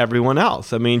everyone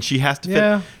else. I mean, she has to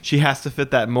fit. She has to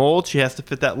fit that mold. She has to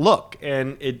fit that look,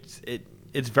 and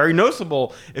it's very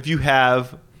noticeable if you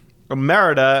have a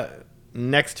Merida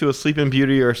next to a Sleeping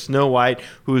Beauty or a Snow White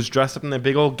who is dressed up in their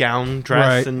big old gown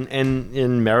dress,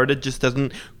 and Merida just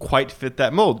doesn't quite fit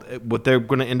that mold. What they're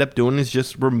going to end up doing is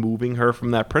just removing her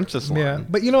from that princess line. Yeah,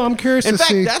 but I'm curious in to fact,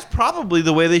 see. that's probably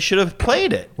the way they should have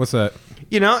played it. What's that?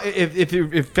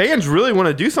 If fans really want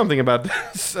to do something about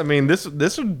this, I mean, this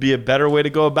would be a better way to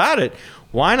go about it.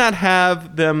 Why not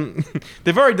have them?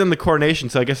 They've already done the coronation,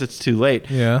 so I guess it's too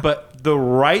late. Yeah. But the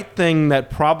right thing that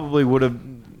probably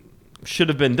should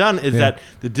have been done is that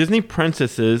the Disney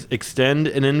princesses extend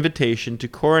an invitation to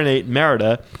coronate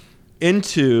Merida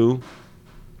into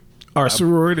our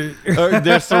sorority.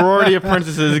 Their sorority of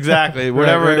princesses, exactly,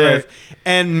 whatever it is.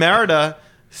 And Merida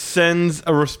sends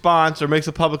a response or makes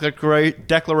a public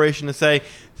declaration to say,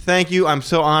 thank you, I'm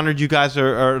so honored you guys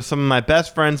are some of my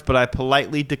best friends, but I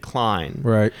politely decline.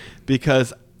 Right.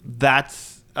 Because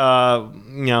that's,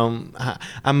 I'm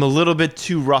a little bit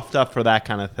too roughed up for that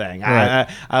kind of thing. Right.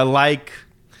 I like,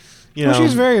 well,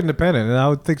 she's very independent, and I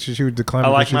would think she would decline. I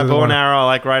like my bow and arrow. I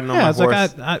like riding on my horse. Yeah,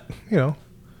 it's like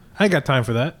I ain't got time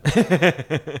for that.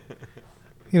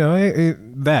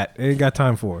 That ain't got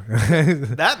time for.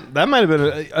 that might have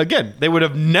been again. They would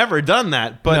have never done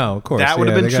that, but no, of course, that would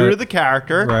have been true to the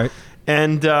character, right?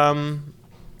 And I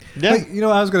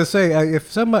was gonna say I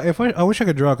wish I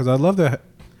could draw, because I'd love to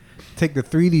take the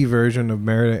 3D version of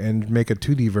Merida and make a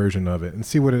 2D version of it and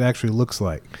see what it actually looks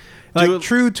like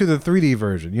true to the 3D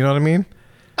version. You know what I mean?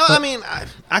 I mean,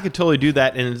 I could totally do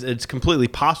that, and it's completely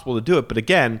possible to do it. But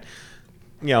again,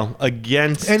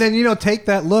 against... And then, take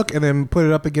that look and then put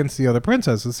it up against the other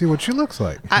princess and see what she looks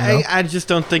like. I just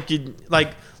don't think you'd...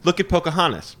 look at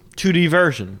Pocahontas, 2D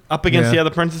version, up against the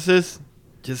other princesses,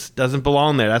 just doesn't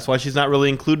belong there. That's why she's not really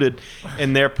included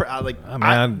in their...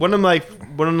 one of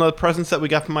the presents that we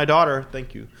got from my daughter...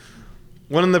 Thank you.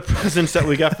 One of the presents that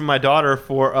we got from my daughter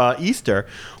for Easter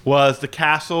was the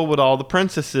castle with all the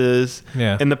princesses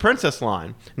in the princess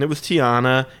line. And it was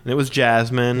Tiana, and it was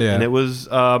Jasmine, and it was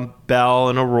Belle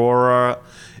and Aurora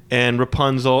and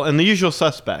Rapunzel and the usual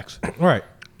suspects. Right.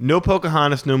 No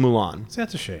Pocahontas, no Mulan. See,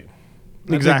 that's a shame.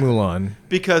 Exactly. Mulan.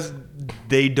 Because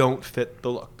they don't fit the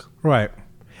look. Right.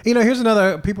 Here's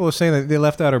another... People were saying that they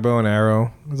left out her bow and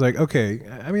arrow. It's like, okay,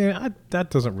 I mean,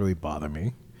 that doesn't really bother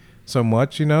me so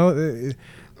much, when you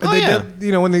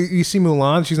see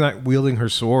Mulan, she's not wielding her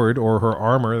sword or her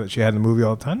armor that she had in the movie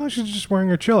all the time. No, she's just wearing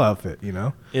her chill outfit,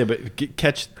 Yeah, but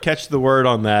catch the word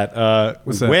on that.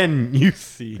 What's that? When you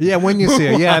see. Yeah, when you see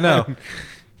it. Yeah, I know.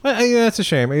 Well, that's a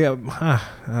shame. Yeah, I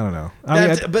don't know.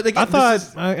 But again,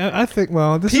 I think.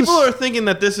 Well, people are thinking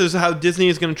that this is how Disney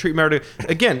is going to treat Merida.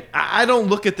 Again, I don't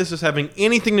look at this as having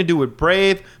anything to do with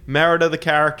Brave, Merida, the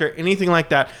character, anything like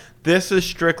that. This is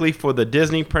strictly for the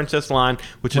Disney princess line,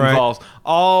 which Right. involves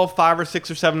all 5 or 6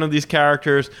 or 7 of these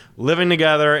characters living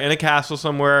together in a castle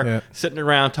somewhere, Yeah. sitting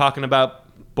around talking about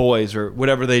boys or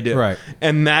whatever they do. Right.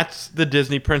 And that's the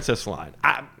Disney princess line.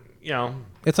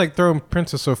 It's like throwing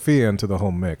Princess Sophia into the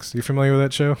whole mix. You familiar with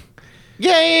that show?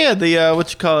 Yeah. The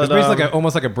what you call it? It's basically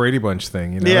almost like a Brady Bunch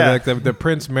thing, you know. Yeah. Like the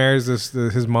prince marries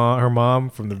her mom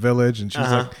from the village, and she's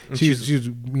Uh-huh. like And she's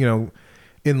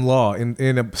in law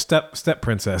in a step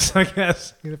princess, I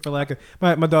guess. For lack of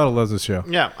my daughter loves this show.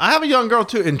 Yeah, I have a young girl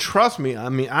too, and trust me, I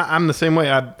mean, I'm the same way.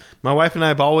 My wife and I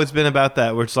have always been about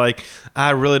that, where it's like, I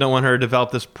really don't want her to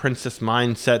develop this princess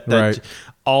mindset that Right.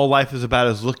 all life is about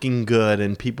is looking good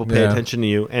and people pay Yeah. attention to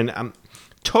you. And I'm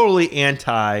totally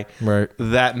anti Right.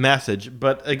 that message.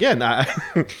 But again,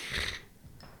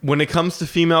 when it comes to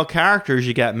female characters,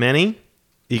 you got Minnie,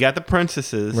 you got the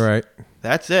princesses. Right.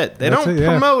 That's it. They That's don't it, yeah.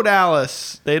 promote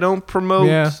Alice. They don't promote.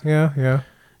 Yeah.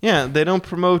 Yeah, they don't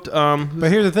promote. But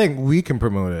here's the thing: we can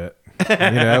promote it.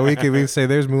 We can say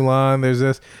there's Mulan, there's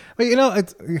this. But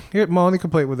it's here. My only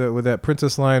complaint with that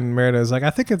princess line, Merida, is like I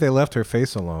think if they left her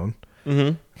face alone,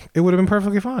 it would have been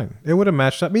perfectly fine. It would have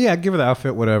matched up. But yeah, give her the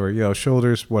outfit, whatever.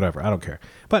 Shoulders, whatever. I don't care.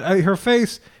 But her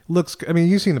face looks. I mean,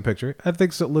 you've seen the picture. I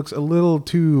think it looks a little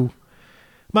too.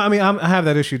 I mean, I have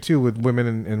that issue too with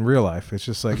women in real life. It's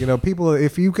just like people.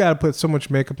 If you got to put so much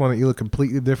makeup on it, you look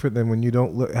completely different than when you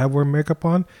don't have wear makeup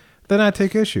on. Then I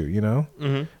take issue.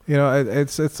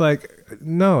 It's like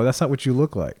no, that's not what you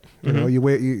look like.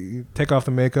 You take off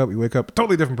the makeup, you wake up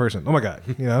totally different person. Oh my god,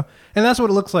 and that's what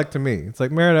it looks like to me. It's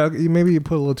like Merida, maybe you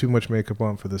put a little too much makeup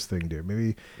on for this thing, dear.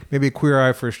 Maybe a queer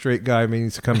eye for a straight guy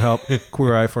needs to come help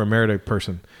queer eye for a Merida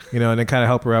person, and then kind of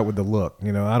help her out with the look.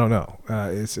 I don't know.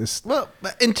 It's Well,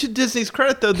 and to Disney's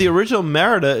credit, though, the original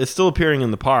Merida is still appearing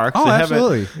in the parks. oh, They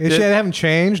absolutely. haven't- They haven't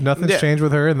changed. Nothing's Yeah. changed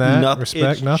with her in that respect.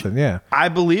 it's- Nothing. Yeah. I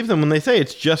believe them when they say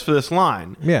it's just for this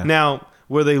line. Yeah. Now,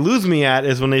 where they lose me at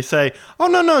is when they say, "Oh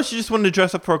no, she just wanted to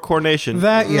dress up for a coronation."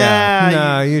 That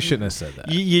Nah, you shouldn't have said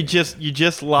that. You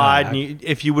just lied. And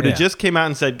if you would have yeah. just came out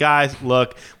and said, "Guys,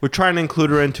 look, we're trying to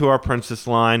include her into our princess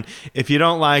line. If you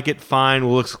don't like it, fine,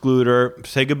 we'll exclude her.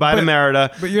 Say goodbye to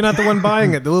Merida." But you're not the one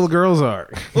buying it. The little girls are.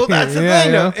 Well, that's the Yeah,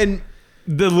 thing, yeah. and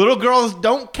the little girls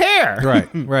don't care.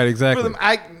 Right, exactly. For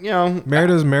them,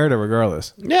 Merida's Merida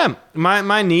regardless. Yeah,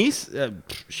 my niece,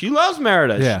 she loves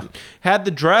Merida. Yeah. She had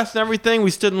the dress and everything. We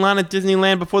stood in line at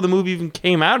Disneyland before the movie even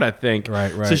came out, I think.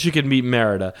 Right. So she could meet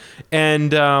Merida.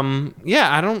 And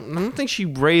I don't think she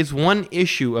raised one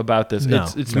issue about this. No,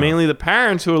 It's no. mainly the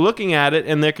parents who are looking at it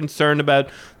and they're concerned about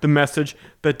the message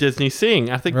that Disney's seeing.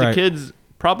 I think the Right. kids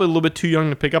probably a little bit too young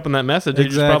to pick up on that message. They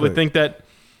just Exactly. probably think that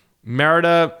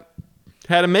Merida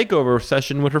had a makeover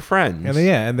session with her friends.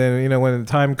 And then when the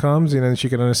time comes, she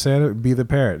can understand it. Be the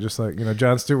parent, just like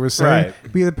Jon Stewart was saying.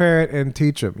 Right. Be the parent and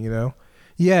teach them.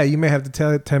 Yeah, you may have to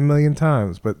tell it 10 million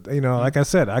times, but like I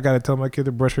said, I got to tell my kid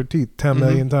to brush her teeth 10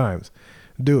 million times.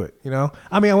 Do it.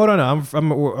 I mean, I don't know.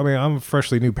 I'm a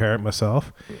freshly new parent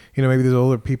myself. Maybe there's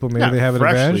older people. Maybe Not they have an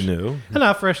freshly advantage. new. And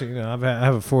not freshly. I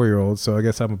have a 4-year-old, so I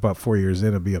guess I'm about 4 years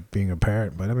in of being a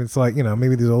parent. But I mean, it's like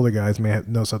maybe these older guys may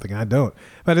know something I don't.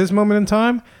 But at this moment in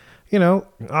time,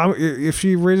 if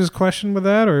she raises question with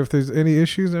that, or if there's any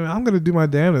issues, I'm going to do my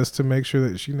damnedest to make sure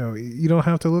that you don't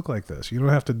have to look like this. You don't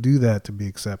have to do that to be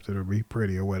accepted or be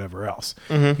pretty or whatever else.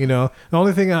 The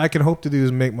only thing I can hope to do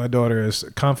is make my daughter as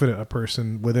confident a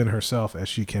person within herself as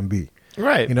she can be.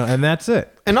 Right. And that's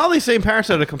it. And all these same parents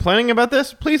that are complaining about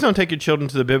this, please don't take your children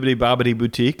to the Bibbidi Bobbidi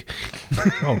Boutique.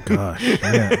 Oh gosh,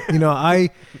 yeah.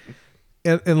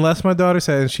 Unless my daughter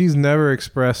said, and she's never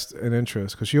expressed an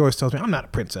interest because she always tells me, "I'm not a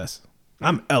princess.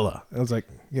 I'm Ella." I was like,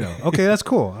 okay, that's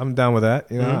cool. I'm down with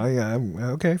that.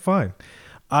 Okay, fine.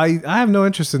 I have no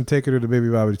interest in taking her to Baby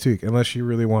Bobby Boutique unless she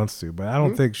really wants to, but I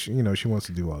don't think she wants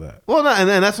to do all that. Well, no, and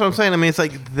that's what I'm saying. I mean, it's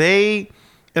like and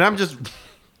I'm just,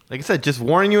 like I said, just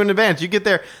warning you in advance. You get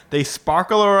there, they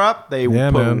sparkle her up. They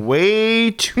put way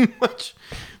too much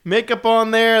makeup on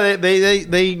there.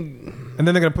 They And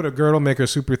then they're gonna put a girdle, make her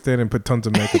super thin, and put tons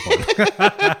of makeup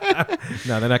on.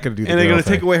 No, they're not gonna do that. And they're gonna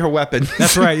take away her weapon.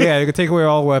 That's right. Yeah, you can take away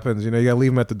all weapons. You gotta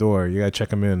leave them at the door. You gotta check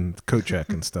them in, coat check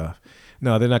and stuff.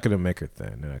 No, they're not gonna make her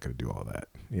thin. They're not gonna do all that.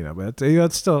 But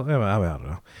it's still. I don't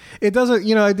know. It doesn't.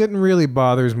 It didn't really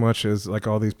bother as much as like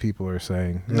all these people are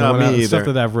saying. No, me either. Stuff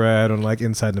that I've read on like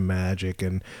Inside the Magic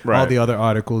and all the other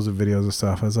articles and videos and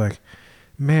stuff. I was like,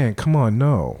 man, come on,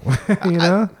 no.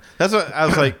 That's what I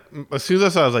was like. As soon as I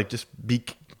saw it, I was like, just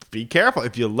be careful.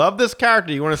 If you love this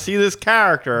character, you want to see this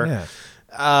character. Yeah.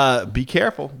 be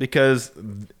careful because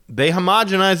they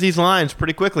homogenize these lines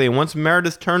pretty quickly. And once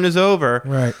Meredith's turn is over,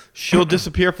 Right. she'll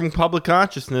disappear from public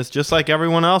consciousness just like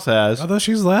everyone else has. Although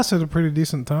she's lasted a pretty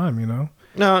decent time,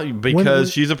 No,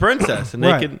 because she's a princess. And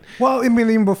they Right. can. Well, I mean,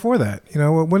 even before that,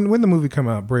 when the movie came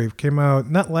out, Brave came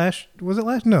out. Not last. Was it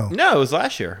last? No. No, it was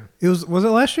last year. It was. Was it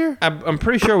last year? I'm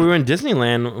pretty sure we were in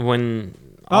Disneyland when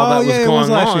all that was yeah, going it was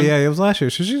last on. year. Yeah, it was last year.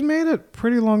 So she's made it a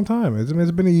pretty long time. It's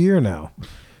been a year now.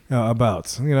 About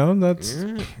that's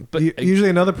But usually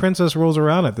another princess rolls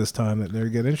around at this time that they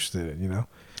get interested in.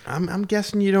 I'm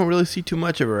guessing you don't really see too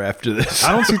much of her after this.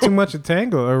 I don't see too much of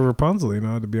Tango or Rapunzel.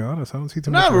 To be honest, I don't see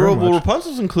too much. No, of her well, much.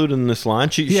 Rapunzel's included in this line.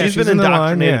 She's she's been in the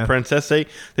line, indoctrinated yeah. princess.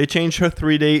 They changed her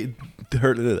 3D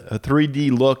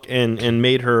look and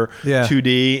made her Yeah.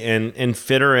 2D and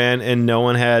fit her in, and no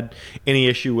one had any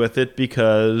issue with it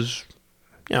because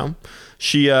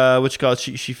she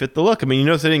she fit the look. I mean, you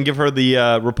notice they didn't give her the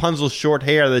Rapunzel short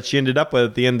hair that she ended up with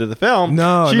at the end of the film.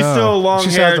 No, she's no. still long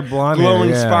She still has haired, the blonde glowing,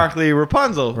 hair, yeah. sparkly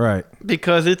Rapunzel. Right.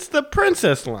 Because it's the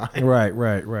princess line.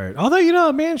 Right.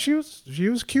 Although man, she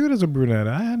was cute as a brunette.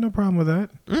 I had no problem with that.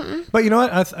 But you know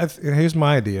what? Here's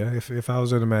my idea. If I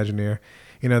was an Imagineer,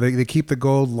 they keep the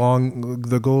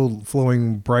gold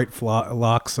flowing bright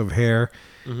locks of hair,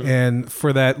 and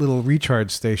for that little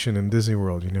recharge station in Disney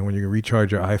World, when you can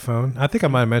recharge your iPhone. I think I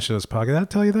might have mentioned this podcast. Did I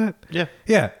tell you that? Yeah.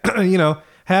 Yeah.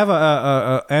 Have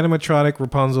a animatronic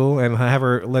Rapunzel and have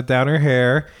her let down her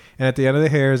hair. And at the end of the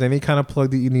hair is any kind of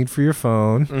plug that you need for your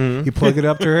phone. You plug it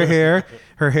up to her hair.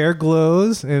 Her hair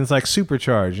glows, and it's like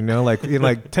supercharged. Like in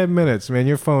like 10 minutes, man,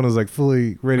 your phone is like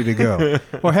fully ready to go.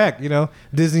 Or heck,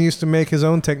 Disney used to make his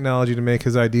own technology to make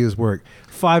his ideas work.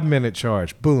 5-minute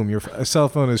charge, boom, your cell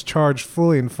phone is charged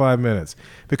fully in 5 minutes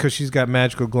because she's got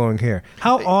magical glowing hair.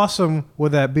 How awesome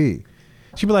would that be?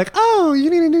 She'd be like, "Oh, you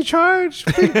need a new charge?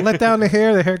 Let down the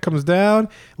hair comes down.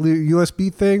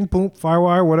 USB thing, boom,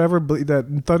 Firewire, whatever. That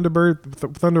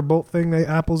Thunderbolt thing that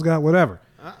Apple's got, whatever.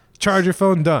 Charge your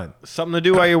phone, done. Something to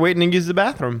do while you're waiting to use the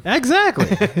bathroom. Exactly.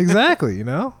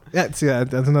 Yeah, see,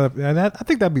 that's another. I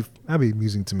think that'd be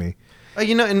amusing to me.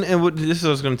 And what, this is what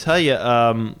I was going to tell you.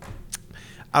 I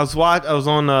was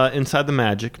on Inside the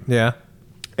Magic. Yeah.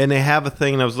 And they have a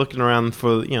thing, and I was looking around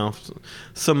for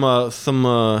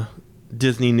some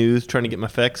Disney news, trying to get my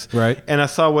fix. Right. And I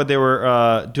saw where they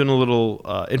were doing a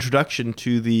little introduction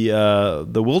to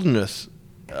the Wilderness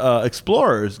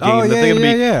Explorers game that they're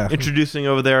going to be introducing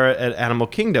over there at Animal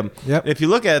Kingdom. Yep. If you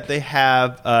look at it, they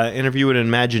have an interview with an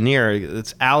Imagineer.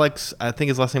 It's Alex. I think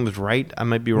his last name was Wright. I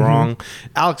might be wrong.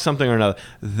 Alex something or another.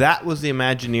 That was the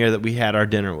Imagineer that we had our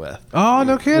dinner with. Oh,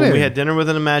 no kidding. When we had dinner with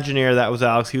an Imagineer, that was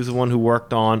Alex. He was the one who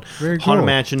worked on Very Haunted cool.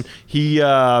 Mansion. He...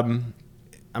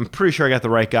 I'm pretty sure I got the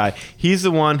right guy. He's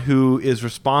the one who is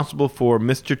responsible for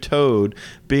Mr. Toad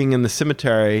being in the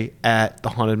cemetery at the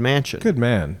Haunted Mansion. Good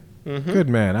man. Good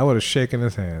man. I would have shaken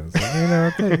his hands.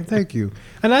 Thank you.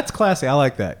 And that's classy. I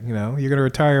like that. You're going to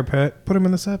retire your pet, put him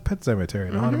in the pet cemetery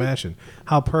in Haunted Mansion.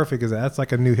 How perfect is that? That's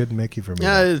like a new hidden Mickey for me.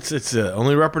 Yeah, it's the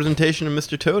only representation of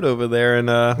Mr. Toad over there. And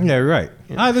Yeah, right.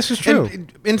 This is true.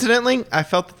 And, incidentally, I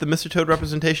felt that the Mr. Toad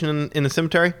representation in the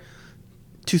cemetery,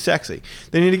 too sexy.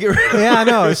 They need to get rid of Yeah, I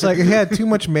know. It's like he had too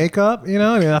much makeup,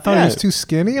 I thought he was too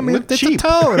skinny. I mean, Looked it's cheap. a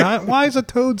toad. Why is a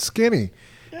toad skinny?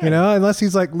 Unless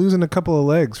he's like losing a couple of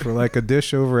legs for like a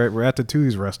dish over at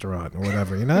Ratatouille's restaurant or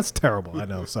whatever. That's terrible. I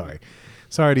know. Sorry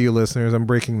to you listeners. I'm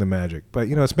breaking the magic, but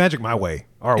it's magic my way,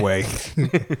 our way.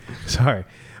 Sorry,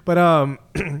 but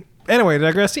anyway,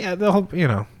 digress. Yeah, the whole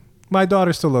my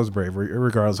daughter still loves Brave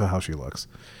regardless of how she looks.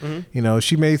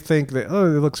 She may think that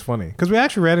it looks funny because we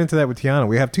actually ran into that with Tiana.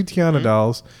 We have 2 Tiana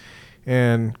dolls,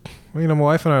 and my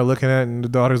wife and I are looking at it, and the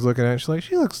daughter's looking at it. She's like,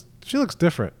 she looks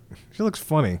different. She looks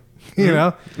funny.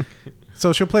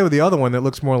 So she'll play with the other one that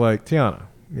looks more like Tiana,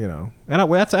 and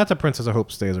that's a princess I hope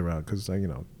stays around because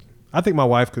I think my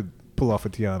wife could pull off a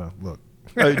Tiana look.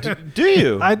 Do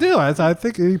you? I do. I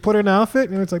think you put her in an outfit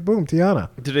and it's like boom, Tiana.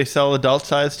 Do they sell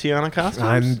adult-sized Tiana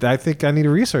costumes? I think I need to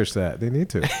research that. They need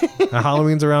to.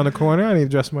 Halloween's around the corner. I need to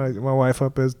dress my wife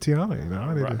up as Tiana.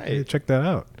 I need to check that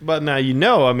out. But now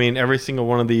every single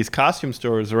one of these costume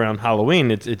stores around Halloween,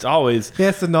 it's always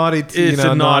it's the naughty,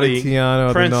 naughty Tiana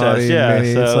or princess. the naughty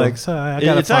Minnie. So it's like I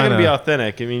gotta it's not going to be a-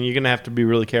 authentic. I mean, you're going to have to be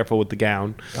really careful with the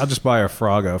gown. I'll just buy her a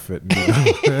frog outfit.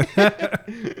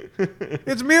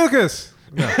 It's mucus.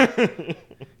 No.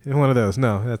 One of those.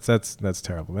 No, that's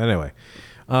terrible. Anyway,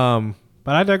 but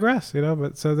I digress.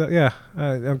 But so that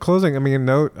I'm closing.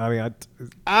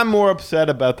 I'm more upset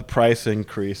about the price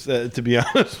increase, to be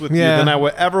honest with you, Yeah. than I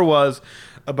ever was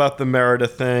about the Merida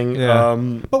thing. Yeah.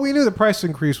 But we knew the price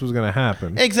increase was going to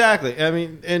happen. Exactly. I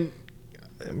mean, and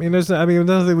I mean, there's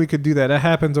nothing we could do that. That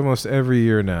happens almost every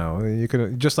year now. You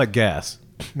can just like gas.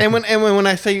 And when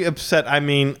I say upset, I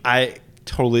mean I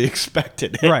totally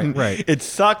expected it. Right. It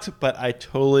sucked, but I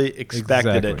totally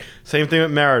expected it. Same thing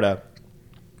with Merida.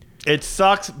 It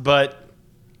sucks, but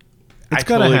It's I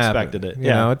totally happen. expected it. You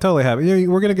know, it totally happened.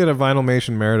 We're gonna get a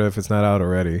Vinylmation Merida if it's not out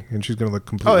already, and she's gonna look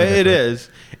completely. Oh, it different. is,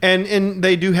 and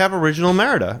they do have original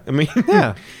Merida. I mean,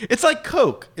 Yeah. it's like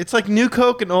Coke. It's like New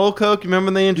Coke and Old Coke. You remember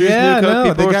when they introduced Yeah, New Coke? no,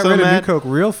 People they were got so rid mad. of New Coke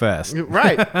real fast.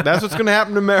 Right, that's what's going to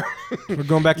happen to Merida. We're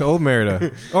going back to old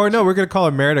Merida. Or no, we're gonna call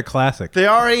it Merida Classic. They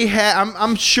already had.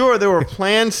 I'm sure there were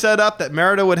plans set up that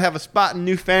Merida would have a spot in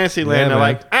New Fantasyland. Yeah, They're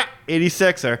man. like,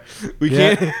 86er. We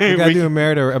Yeah, can't. we gotta we do a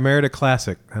Merida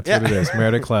Classic. That's Yeah. what it is,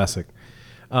 Merida Classic.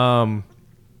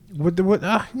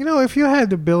 If you had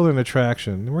to build an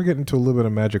attraction, we're getting to a little bit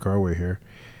of Magic Our Way here.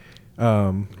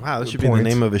 Wow, this should be the points.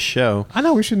 name of a show. I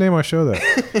know we should name our show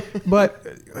that. But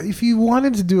if you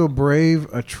wanted to do a brave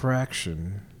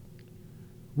attraction,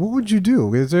 what would you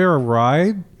do? Is there a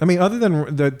ride? I mean, other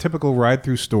than the typical ride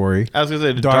through story, I was going to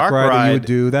say the dark ride that you would ride.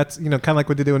 do. That's kind of like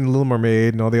what they do in Little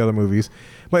Mermaid and all the other movies.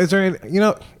 But is there any,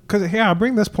 because I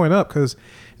bring this point up because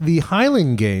the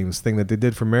Highland Games thing that they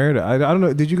did for Merida. I don't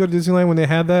know. Did you go to Disneyland when they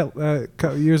had that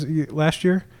last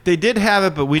year? They did have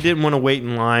it, but we didn't want to wait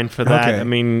in line for that. Okay. I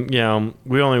mean,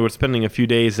 we only were spending a few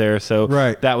days there, so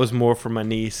Right. that was more for my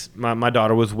niece. My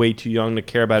daughter was way too young to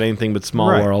care about anything but Small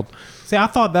Right. World. See, I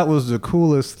thought that was the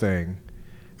coolest thing.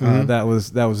 That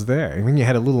was there. I mean, you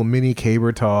had a little mini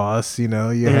caber toss. You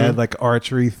had like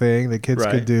archery thing that kids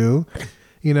Right. could do.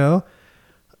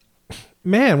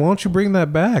 Man, why don't you bring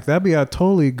that back? That'd be a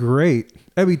totally great.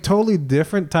 That'd be totally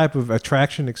different type of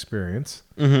attraction experience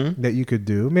that you could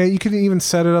do. Man, you could even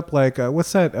set it up like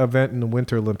what's that event in the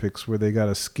Winter Olympics where they got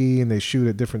a ski and they shoot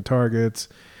at different targets.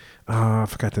 I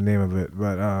forgot the name of it,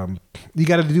 but you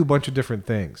got to do a bunch of different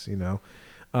things.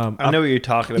 I know what you're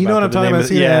talking about. You know what but I'm the talking name about? is-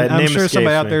 See, yeah, and I'm name sure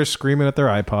somebody escapes out me. there is screaming at their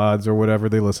iPods or whatever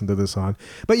they listen to this on.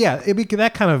 But yeah, it'd be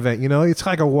that kind of event. It's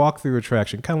like a walkthrough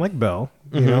attraction, kind of like Belle.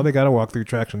 They got a walkthrough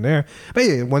attraction there. But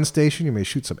yeah, one station you may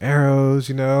shoot some arrows.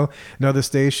 Another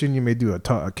station you may do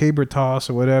a caber toss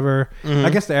or whatever. I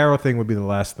guess the arrow thing would be the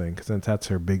last thing because that's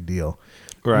her big deal.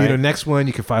 Right. Next one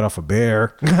you can fight off a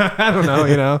bear. I don't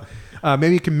know.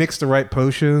 Maybe you can mix the right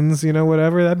potions.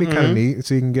 Whatever. That'd be kind of neat.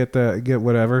 So you can get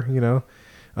whatever. You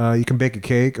can bake a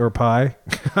cake or a pie.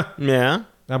 Yeah.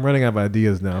 I'm running out of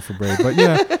ideas now for Brave, but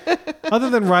yeah. Other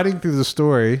than riding through the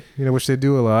story, which they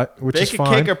do a lot, which is Bake a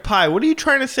fine. cake or pie. What are you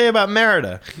trying to say about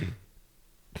Merida?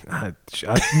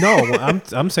 No,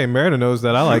 I'm saying Merida knows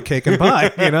that I like cake and pie.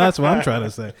 That's what I'm trying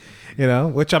to say.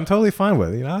 Which I'm totally fine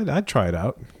with. I'd try it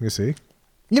out. You see.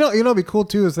 It'd be cool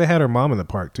too is they had her mom in the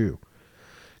park too,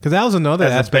 because that was another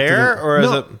As a aspect. bear or as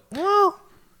no, a- well.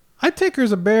 I'd take her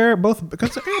as a bear, both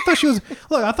because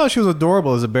I thought she was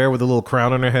adorable as a bear with a little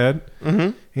crown on her head.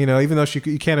 Mm-hmm. Even though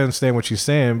you can't understand what she's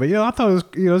saying, but I thought it was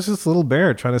it's just a little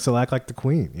bear trying to still act like the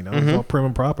queen. It's all prim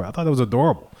and proper. I thought it was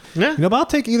adorable. Yeah. But I'll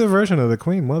take either version of the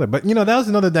queen mother. But that was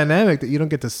another dynamic that you don't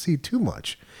get to see too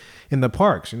much in the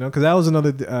parks. Because that was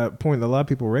another point that a lot of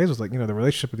people raised was like the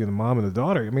relationship between the mom and the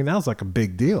daughter. I mean that was like a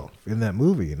big deal in that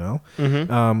movie.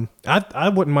 Mm-hmm. I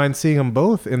wouldn't mind seeing them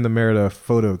both in the Merida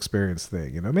photo experience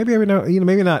thing. Maybe every now,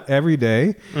 maybe not every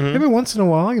day. Maybe once in a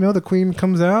while. The queen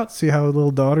comes out, see how the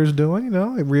little daughter's doing.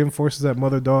 It reinforces that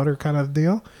mother daughter kind of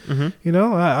deal.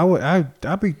 Mm-hmm.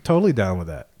 I'd be totally down with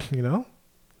that.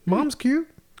 Mom's cute,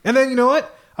 and then you know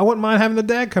what? I wouldn't mind having the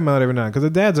dad come out every now because the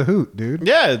dad's a hoot, dude.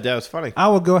 Yeah, that was funny. I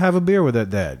would go have a beer with that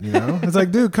dad. It's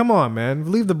like, dude, come on,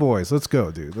 man, leave the boys. Let's go,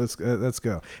 dude. Let's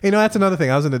go. That's another thing.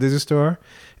 I was in the Disney store,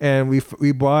 and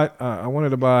we bought. I wanted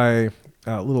to buy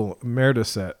a little Merida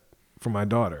set for my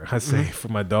daughter. I say for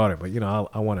my daughter, but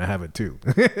I want to have it too.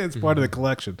 It's part of the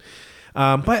collection.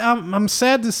 But I'm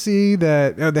sad to see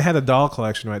that they had a doll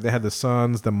collection, right? They had the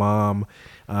sons, the mom.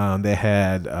 They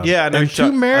had Yeah, I know and you two I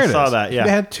Meridas. saw that, yeah.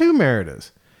 They had two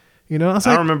Meridas. I was I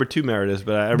like, don't remember two Meridas,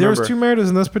 but I remember. there was two Meridas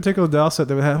in this particular doll set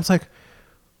that we had. I was like,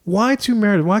 why two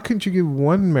Meridas? Why couldn't you give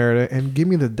one Merida and give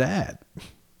me the dad?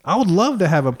 I would love to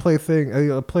have a play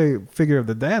figure of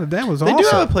the dad. The dad was They awesome. do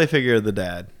have a play figure of the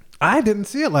dad. I didn't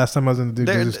see it last time I was in the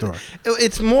Disney store.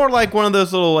 It's more like one of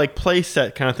those little like play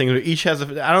set kind of things where each has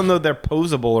I don't know if they're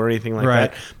posable or anything like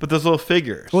Right. that, but those little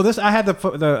figures. Well, I had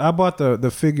I bought the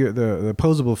figure, the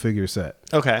posable figure set.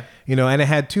 Okay. And it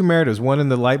had two Meridas, one in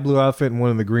the light blue outfit and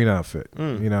one in the green outfit.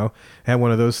 Had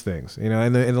one of those things. And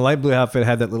in the light blue outfit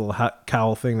had that little hot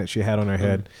cowl thing that she had on her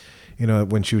head.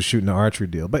 When she was shooting the archery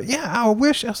deal. But yeah,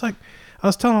 I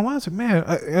was telling my wife, I was like, man,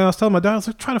 I was telling my daughter, I was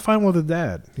like, try to find one with a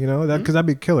dad, because that'd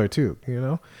be killer too,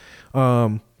 But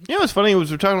You know what's funny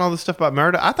was we're talking all this stuff about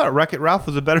Merida. I thought Wreck-It Ralph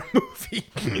was a better movie.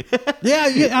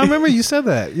 Yeah, I remember you said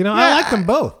that. You know, I like them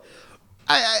both.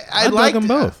 I like them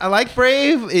both. I like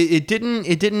Brave. It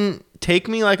didn't take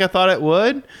me like I thought it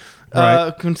would,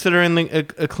 Right. considering the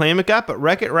acclaim it got. But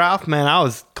Wreck-It Ralph, man, I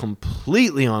was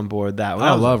completely on board that one. I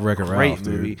That was love a Wreck-It great Ralph,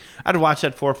 dude. movie. I'd watch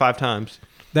that 4 or 5 times.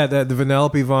 That the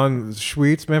Vanellope von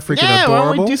Schweetz, man, freaking Yeah, adorable.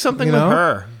 why don't we do something you with know?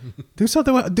 her? Do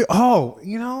something with.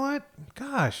 You know what?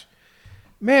 Gosh,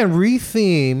 man,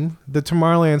 retheme the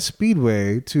Tomorrowland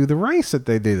Speedway to the race that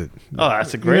they did. Oh,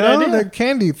 that's a great idea. The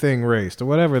candy thing raced or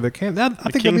whatever. I think King that'd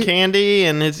be, Candy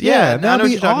and his I Yeah, know that'd what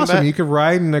be you're talking awesome. about. You could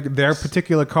ride in their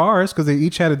particular cars because they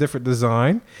each had a different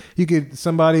design. You could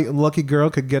lucky girl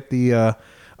could get the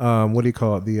what do you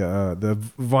call it? The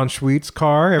von Schweetz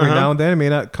car every now and then. It may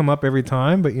not come up every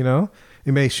time, but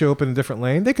it may show up in a different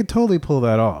lane. They could totally pull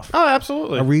that off. Oh,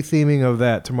 absolutely. A retheming of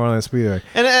that Tomorrowland Speedway.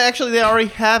 And actually, they already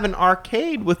have an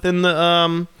arcade within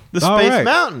the Space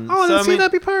Mountain. Oh, So, then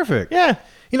that'd be perfect. yeah.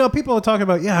 People are talking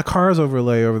about cars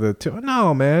overlay over the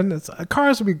no, man,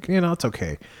 cars would be it's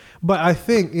okay, but I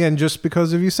think and just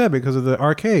because of because of the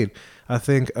arcade, I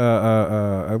think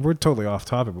we're totally off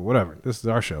topic, but whatever. This is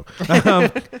our show.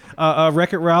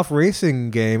 Wreck-It Ralph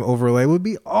racing game overlay would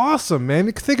be awesome, man.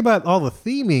 You could think about all the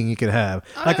theming you could have,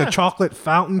 the chocolate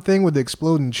fountain thing with the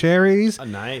exploding cherries.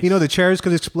 Nice. The cherries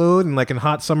could explode, and in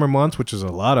hot summer months, which is a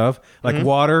lot of,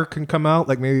 water can come out,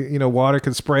 maybe water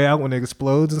can spray out when it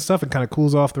explodes and stuff, and kind of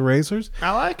cools off the racers.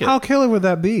 I like it. How killer would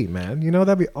that be, man?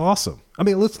 That'd be awesome. I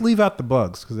mean, let's leave out the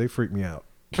bugs because they freak me out.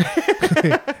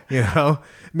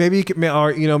 Maybe you could,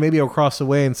 or maybe across the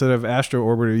way instead of Astro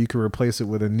Orbiter, you could replace it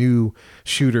with a new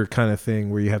shooter kind of thing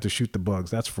where you have to shoot the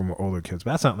bugs. That's for older kids,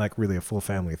 but that's not really a full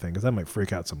family thing because that might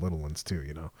freak out some little ones too.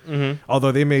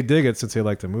 Although they may dig it since they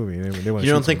like the movie. They want.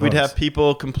 You don't think we'd have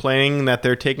people complaining that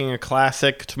they're taking a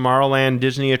classic Tomorrowland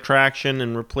Disney attraction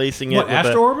and replacing it with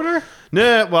Astro Orbiter?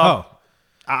 No, well.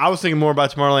 I was thinking more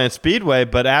about Tomorrowland Speedway,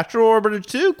 but Astro Orbiter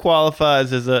 2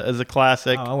 qualifies as a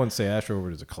classic. I wouldn't say Astro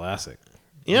Orbiter is a classic.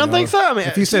 You don't think so? I mean,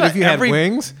 if you had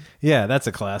wings, yeah, that's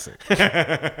a classic.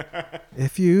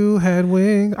 If you had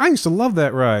wings, I used to love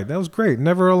that ride. That was great.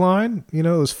 Never a line. It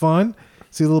was fun.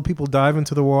 See little people dive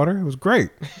into the water. It was great.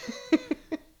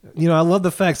 I love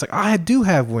the facts. I do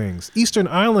have wings. Eastern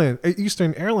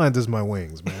Airlines is my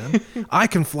wings, man. I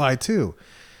can fly too.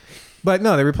 But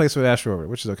no, they replaced it with Astro Orbiter,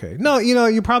 which is okay. No,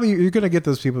 you're going to get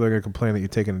those people that are going to complain that you're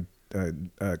taking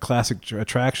a classic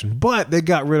attraction, but they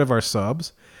got rid of our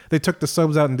subs. They took the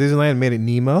subs out in Disneyland and made it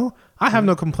Nemo. I have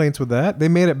no complaints with that. They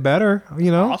made it better,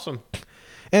 Awesome.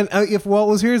 And if Walt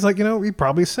was here, he's like, he'd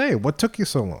probably say, "What took you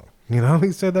so long?"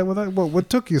 He said that with that. What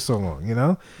took you so long?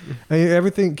 And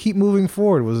everything keep moving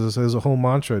forward was a whole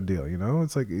mantra deal.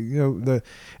 It's like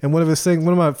and one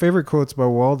of my favorite quotes by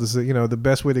Walt is that the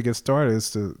best way to get started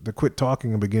is to quit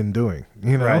talking and begin doing.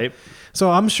 Right.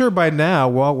 So I'm sure by now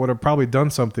Walt would have probably done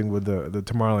something with the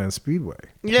Tomorrowland Speedway.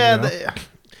 Yeah.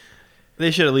 They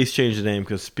should at least change the name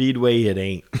because Speedway it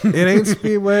ain't. It ain't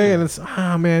Speedway, and it's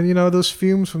man, those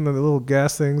fumes from the little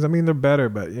gas things. I mean, they're better,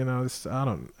 but what's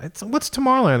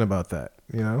Tomorrowland about that?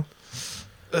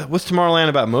 What's Tomorrowland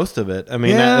about most of it? I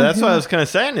mean, that's what I was kind of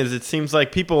saying. Is it seems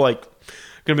like people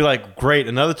gonna be like, great,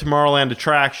 another Tomorrowland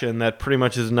attraction that pretty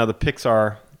much is another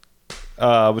Pixar.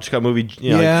 What you call movie?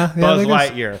 Buzz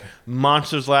Lightyear,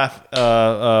 Monsters Laugh.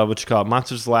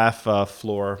 Monsters Laugh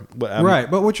floor.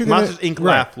 Right, but what you're gonna Monsters Inc.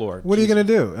 Laugh floor. What are you gonna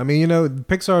do? I mean,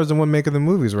 Pixar is the one making the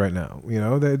movies right now.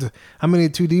 How many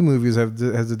 2D movies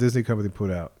has the Disney company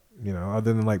put out?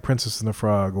 Other than like Princess and the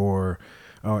Frog or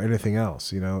anything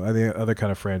else. Other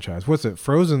kind of franchise. What's it?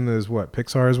 Frozen is what?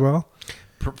 Pixar as well.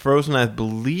 Frozen, I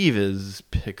believe, is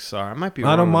Pixar. I might be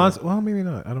wrong. I know well, maybe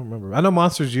not. I don't remember. I know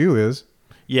Monsters U is.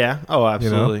 Yeah. Oh,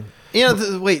 absolutely.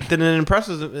 Wait. Then it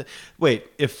impresses. Wait,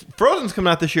 if Frozen's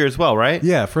coming out this year as well, right?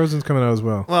 Yeah, Frozen's coming out as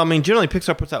well. Well, I mean, generally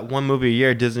Pixar puts out one movie a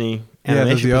year. Disney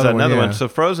Animation puts out another one. So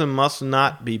Frozen must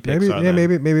not be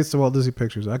Pixar. Maybe it's the Walt Disney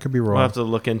Pictures. I could be wrong. We'll have to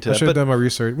look into it. I should have done my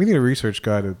research. We need a research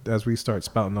guide as we start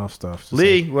spouting off stuff.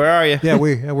 Lee, where are you? Yeah,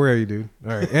 where are you, dude?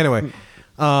 All right. Anyway,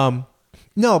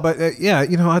 no, but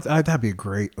that'd be a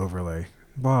great overlay.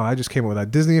 Wow, I just came up with that.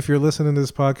 Disney, if you're listening to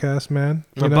this podcast, man.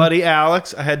 My buddy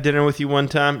Alex, I had dinner with you one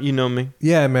time. You know me.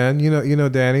 Yeah, man. You know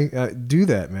Danny. Do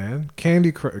that, man.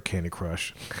 Candy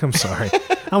Crush. I'm sorry.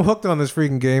 I'm hooked on this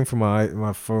freaking game for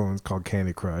my phone. It's called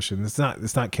Candy Crush, and it's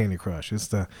not Candy Crush. It's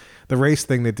the race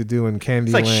thing that they do in Candyland.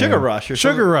 It's like Sugar Rush or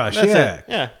something. Sugar Rush. That's yeah. it.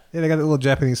 Yeah. Yeah, they got a little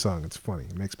Japanese song. It's funny.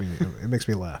 It makes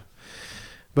me laugh.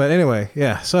 But anyway,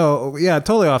 yeah. So yeah,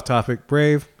 totally off topic.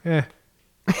 Brave.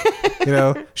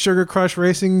 Sugar Crush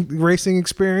racing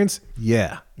experience.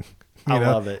 Yeah. I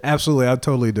love it. Absolutely, I'd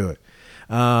totally do it.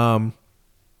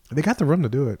 They got the room to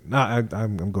do it. No,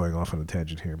 I'm going off on a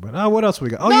tangent here, but what else we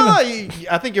got?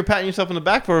 I think you're patting yourself on the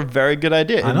back for a very good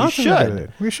idea. And you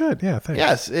should. We should. Yeah, thanks.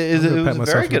 Yes, it was a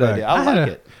very good idea. I like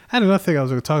it. I had another thing I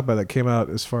was going to talk about that came out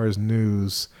as far as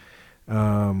news.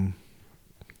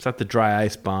 It's not the dry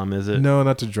ice bomb, is it? No,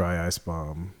 not the dry ice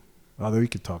bomb. Although we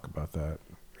could talk about that.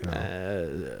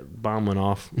 Bomb went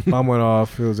off. Bomb went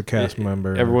off. It was a cast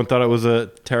member. Everyone thought it was a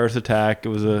terrorist attack. It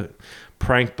was a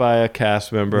prank by a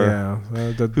cast member.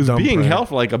 Yeah, who's being held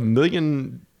for like $1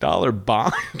 million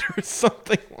bond or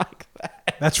something like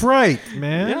that. That's right,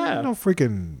 man. Yeah. No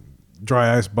freaking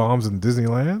dry ice bombs in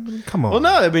Disneyland. I mean, come on. Well,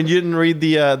 no, I mean, you didn't read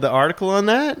the article on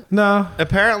that? No.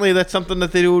 Apparently, that's something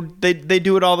that they do. They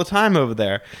do it all the time over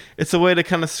there. It's a way to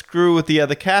kind of screw with the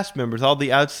other cast members. All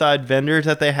the outside vendors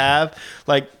that they have,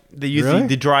 like they use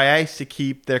the dry ice to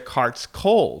keep their carts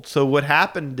cold. So what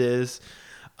happened is,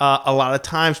 a lot of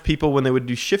times people, when they would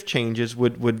do shift changes,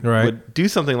 would do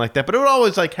something like that. But it would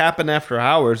always like happen after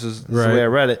hours is the way I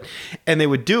read it. And they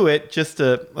would do it just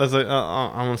as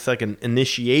almost like an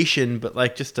initiation, but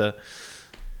like just a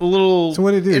little. So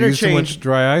what did he do? Use too much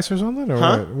dry ice or something?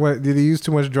 Or what? Did he use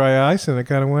too much dry ice and it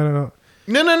kind of went out?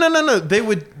 No. They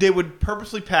would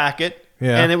purposely pack it.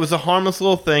 Yeah. And it was a harmless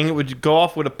little thing. It would go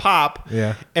off with a pop.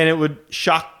 Yeah. And it would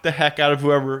shock the heck out of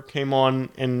whoever came on,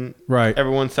 and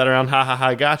everyone sat around, ha ha ha,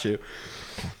 I got you.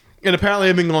 And apparently it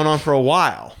had been going on for a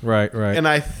while. Right. And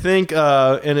I think,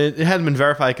 and it hadn't been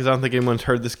verified because I don't think anyone's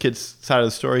heard this kid's side of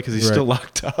the story because he's still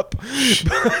locked up.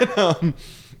 But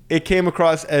it came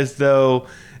across as though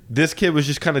this kid was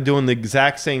just kind of doing the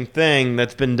exact same thing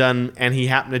that's been done, and he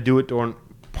happened to do it during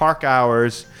park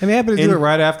hours. And he happened to do it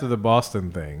right after the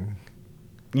Boston thing.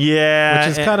 Yeah.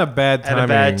 Which is kind of bad timing. At a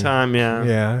bad time, yeah.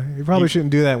 Yeah. You probably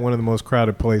shouldn't do that in one of the most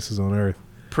crowded places on earth.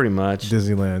 Pretty much.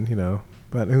 Disneyland,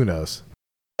 But who knows?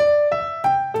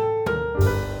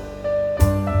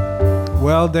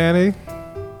 Well, Danny,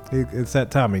 it's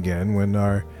that time again when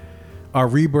our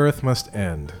rebirth must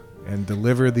end and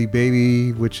deliver the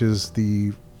baby, which is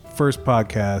the first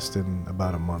podcast in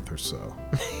about a month or so.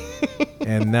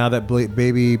 And now that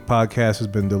baby podcast has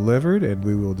been delivered, and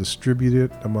we will distribute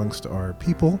it amongst our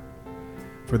people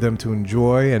for them to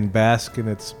enjoy and bask in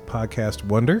its podcast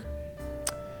wonder.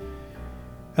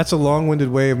 That's a long-winded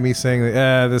way of me saying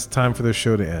that it's time for the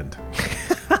show to end.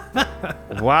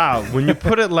 Wow. When you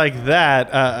put it like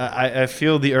that, I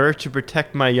feel the urge to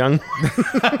protect my young.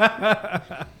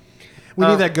 We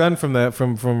need that gun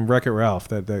from Wreck-It Ralph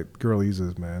that girl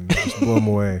uses, man. Just blow them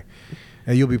away.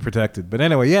 And you'll be protected. But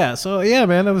anyway, yeah. So, yeah,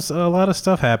 man, there was a lot of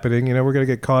stuff happening. We're going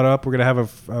to get caught up. We're going to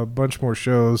have a bunch more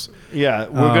shows. Yeah,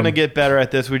 we're going to get better at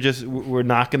this. We're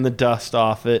knocking the dust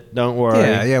off it. Don't worry.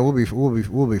 Yeah, we'll be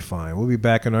fine. We'll be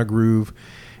back in our groove.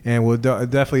 And we'll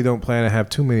definitely don't plan to have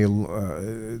too many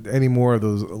any more of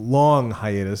those long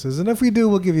hiatuses. And if we do,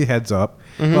 we'll give you heads up.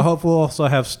 Mm-hmm. But hopefully we'll also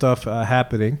have stuff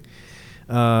happening.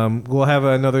 We'll have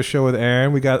another show with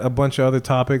Aaron. We got a bunch of other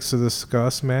topics to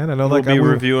discuss, man. I know we'll be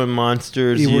reviewing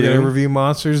Monsters. We're going to review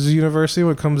Monsters University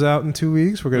when it comes out in 2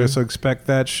 weeks. We're going to expect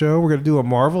that show. We're going to do a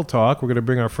Marvel talk. We're going to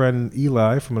bring our friend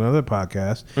Eli from another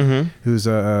podcast, who's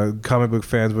a comic book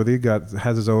fans with you.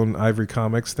 Has his own Ivory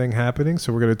Comics thing happening.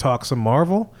 So we're going to talk some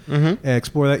Marvel and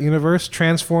explore that universe.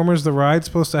 Transformers, the ride's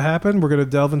supposed to happen. We're going to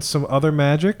delve into some other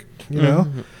magic,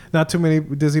 Not too many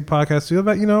Disney podcasts do,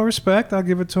 but respect. I'll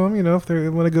give it to them. If they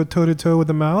want to go toe to toe with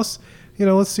the mouse,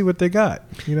 let's see what they got.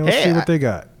 Let's see what they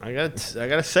got. I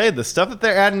gotta say, the stuff that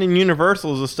they're adding in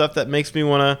Universal is the stuff that makes me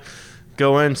want to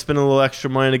go in and spend a little extra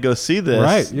money to go see this.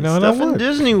 Right. Stuff in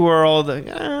Disney World,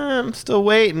 I'm still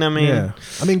waiting. I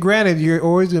mean, granted, you're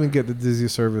always going to get the Disney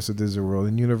service at Disney World,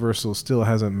 and Universal still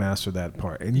hasn't mastered that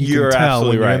part. And you can tell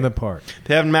when you're in the park.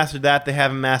 They haven't mastered that. They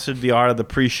haven't mastered the art of the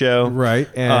pre-show. Right.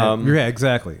 And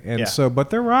exactly. And so, but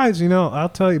their rides, I'll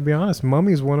tell you, be honest,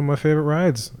 Mummy's one of my favorite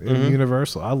rides in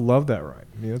Universal. I love that ride.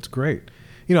 It's great.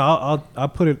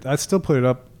 I still put it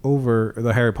up over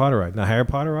the Harry Potter ride. Now, Harry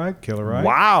Potter ride, killer ride.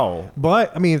 Wow.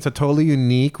 But, it's a totally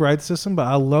unique ride system, but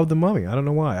I love the Mummy. I don't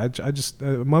know why. I just,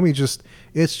 Mummy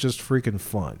it's just freaking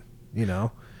fun,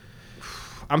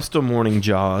 I'm still mourning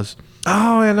Jaws.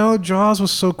 Oh, I know. Jaws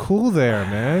was so cool there,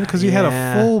 man, because you had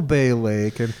a full Bay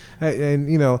Lake. And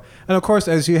of course,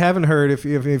 as you haven't heard, if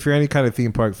you're any kind of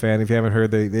theme park fan, if you haven't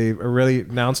heard, they already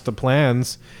announced the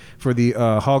plans for the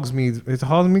Hogsmeade. Is it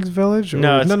Hogsmeade Village?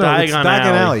 No, it's Diagon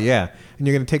Alley. Yeah. And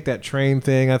you're going to take that train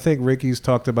thing. I think Ricky's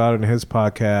talked about it in his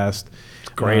podcast.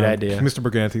 Great idea. Mr.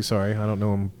 Briganti, sorry. I don't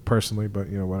know him personally, but,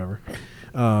 whatever.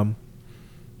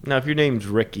 Now, if your name's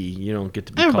Ricky, you don't get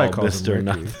to be Everybody called calls Mr. him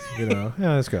Ricky. Nothing. You know,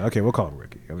 yeah, that's good. Okay, we'll call him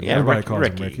Ricky. I mean, Yeah, everybody calls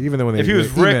him Ricky, even though when if he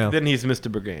was email, Rick, then he's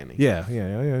Mr. Burgani. yeah.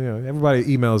 Everybody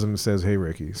emails him and says, "Hey,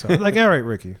 Ricky." So I'm like, all right,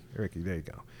 Ricky, there you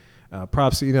go.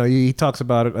 Props, he talks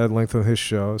about it at length on his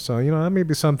show. So, that may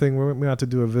be something we have to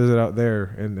do a visit out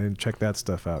there and check that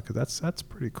stuff out, because that's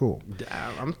pretty cool.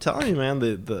 I'm telling you, man,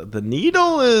 the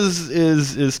needle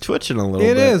is twitching a little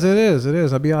bit. It is.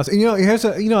 I'll be honest.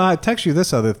 And, I text you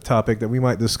this other topic that we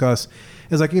might discuss.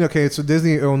 Is like, okay, so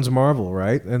Disney owns Marvel,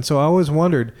 right? And so I always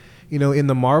wondered, in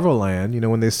the Marvel land,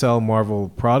 when they sell Marvel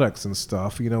products and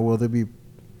stuff, will they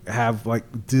have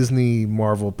like Disney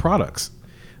Marvel products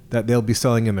that they'll be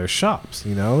selling in their shops?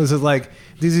 Is it like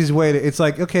Disney's way to, it's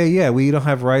like, okay, yeah, we don't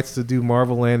have rights to do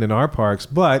Marvel Land in our parks,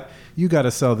 but you got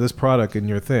to sell this product in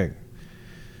your thing.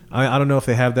 I don't know if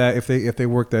they have that, if they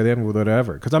work that in with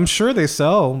whatever, because I'm sure they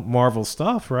sell Marvel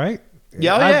stuff, right?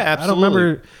 Yeah,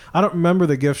 absolutely. I don't remember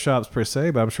the gift shops per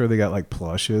se, but I'm sure they got like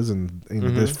plushes and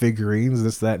there's figurines,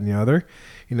 this, that, and the other.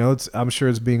 I'm sure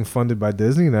it's being funded by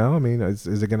Disney now. I mean, is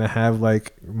it going to have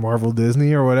like Marvel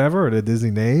Disney or whatever, or the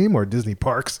Disney name, or Disney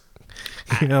Parks?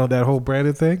 That whole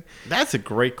branded thing. That's a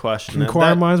great question.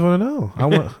 Inquiring minds want to know.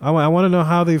 I want to know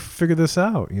how they figured this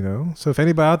out. So if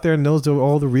anybody out there knows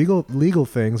all the legal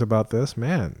things about this,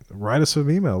 man, write us an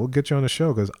email. We'll get you on the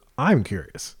show, because I'm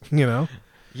curious.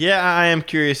 Yeah, I am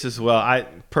curious as well. I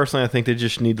think they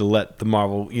just need to let the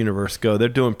Marvel Universe go. They're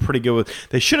doing pretty good with.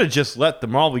 They should have just let the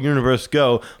Marvel Universe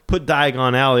go, put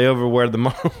Diagon Alley over where the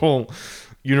Marvel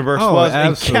Universe was,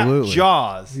 absolutely. and kept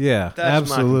Jaws. Yeah, That's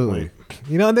absolutely.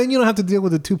 And then you don't have to deal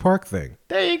with the 2-park thing.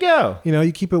 There you go.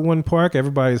 You keep it one park,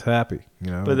 everybody's happy.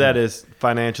 But that is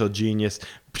financial genius.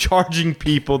 Charging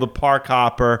people, the park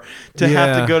hopper, to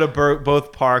have to go to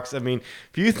both parks. I mean,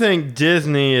 if you think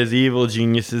Disney is evil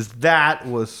geniuses, that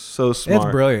was so smart.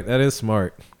 It's brilliant. That is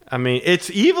smart. I mean, it's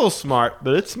evil smart,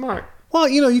 but it's smart. Well,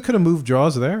 you could have moved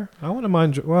Jaws there. I wouldn't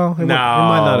mind. Well, it might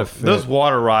not have fit. Those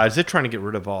water rides, they're trying to get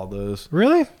rid of all those.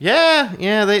 Really? Yeah.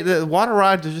 The water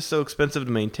rides are just so expensive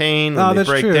to maintain. And they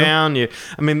break down.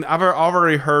 I've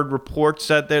already heard reports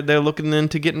that they're looking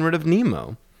into getting rid of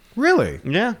Nemo. Really?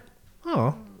 Yeah.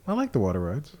 Oh, I like the water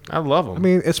rides. I love them. I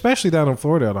mean, especially down in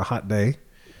Florida on a hot day.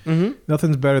 Mm-hmm.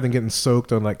 Nothing's better than getting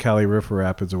soaked on like Cali River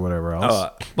Rapids or whatever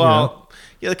else. Yeah,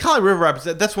 the Cali River Rapids.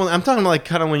 That's one. I'm talking like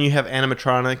kind of when you have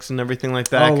animatronics and everything like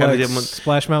that. Like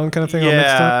Splash Mountain kind of thing. All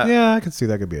mixed up? Yeah, I could see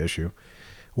that could be an issue.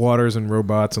 Waters and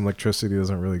robots and electricity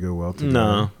doesn't really go well together.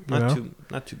 No, not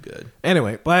too good.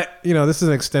 Anyway, but this is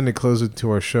an extended closer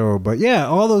to our show. But yeah,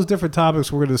 all those different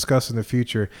topics we're going to discuss in the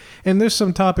future. And there's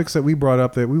some topics that we brought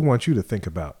up that we want you to think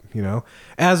about.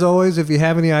 As always, if you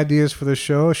have any ideas for the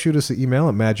show, shoot us an email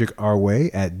at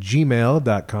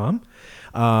magicourway@gmail.com.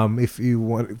 If you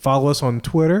want, follow us on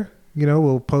Twitter.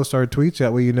 We'll post our tweets.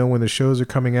 That way when the shows are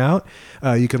coming out.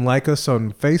 You can like us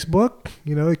on Facebook.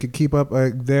 You can keep up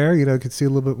there. You can see a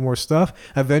little bit more stuff.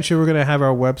 Eventually, we're going to have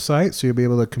our website, so you'll be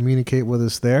able to communicate with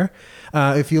us there.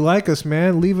 If you like us,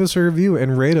 man, leave us a review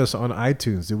and rate us on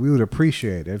iTunes. We would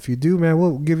appreciate it. If you do, man,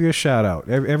 we'll give you a shout out.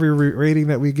 Every rating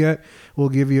that we get, we'll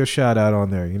give you a shout out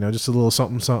on there. Just a little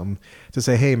something to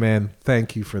say, hey, man,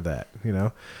 thank you for that.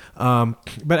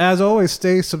 But as always,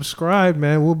 stay subscribed,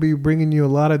 man. We'll be bringing you a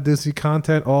lot of Disney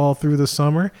content all through the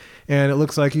summer, and it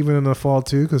looks like even in the fall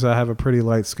too, because I have a pretty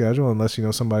light schedule, unless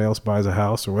somebody else buys a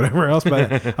house or whatever else.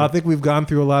 But I think we've gone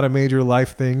through a lot of major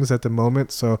life things at the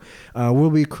moment, so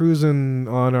we'll be cruising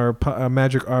on our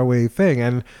Magic Our Way thing,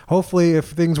 and hopefully, if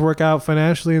things work out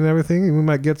financially and everything, we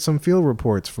might get some field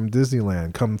reports from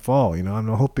Disneyland come fall. I'm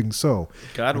hoping so.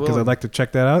 God willing, because I'd like to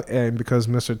check that out, and because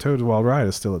Mr. Toad's Wild Ride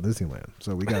is still at Disneyland,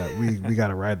 so we got we got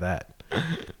to ride that.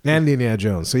 And Indiana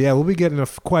Jones. So yeah, we'll be getting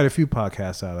quite a few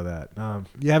podcasts out of that.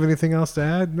 You have anything else to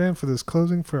add, man, for this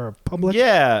closing for our public?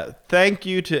 Yeah, thank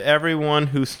you to everyone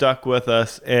who stuck with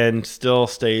us and still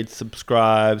stayed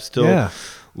subscribed,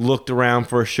 looked around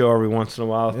for a show every once in a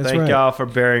while. Thank y'all for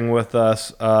bearing with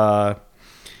us.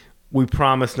 We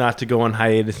promise not to go on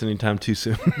hiatus anytime too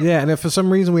soon. Yeah, and if for some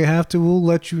reason we have to, we'll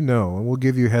let you know, and we'll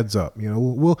give you a heads up.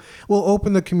 We'll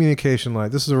open the communication line.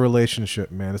 This is a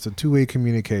relationship, man. It's a two-way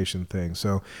communication thing.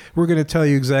 So we're going to tell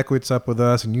you exactly what's up with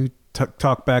us, and you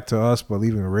talk back to us by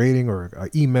leaving a rating or an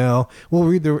email. We'll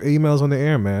read the emails on the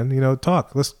air, man.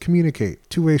 Talk. Let's communicate.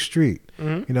 Two-way street.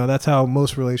 Mm-hmm. That's how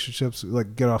most relationships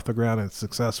get off the ground and it's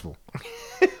successful.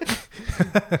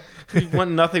 We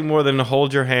want nothing more than to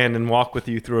hold your hand and walk with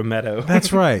you through a meadow.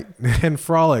 That's right. And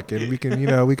frolic. And we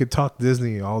can, we could talk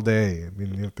Disney all day.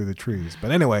 Through the trees.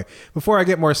 But anyway, before I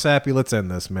get more sappy, let's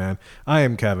end this, man. I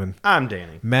am Kevin. I'm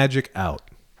Danny. Magic out.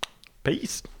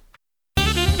 Peace.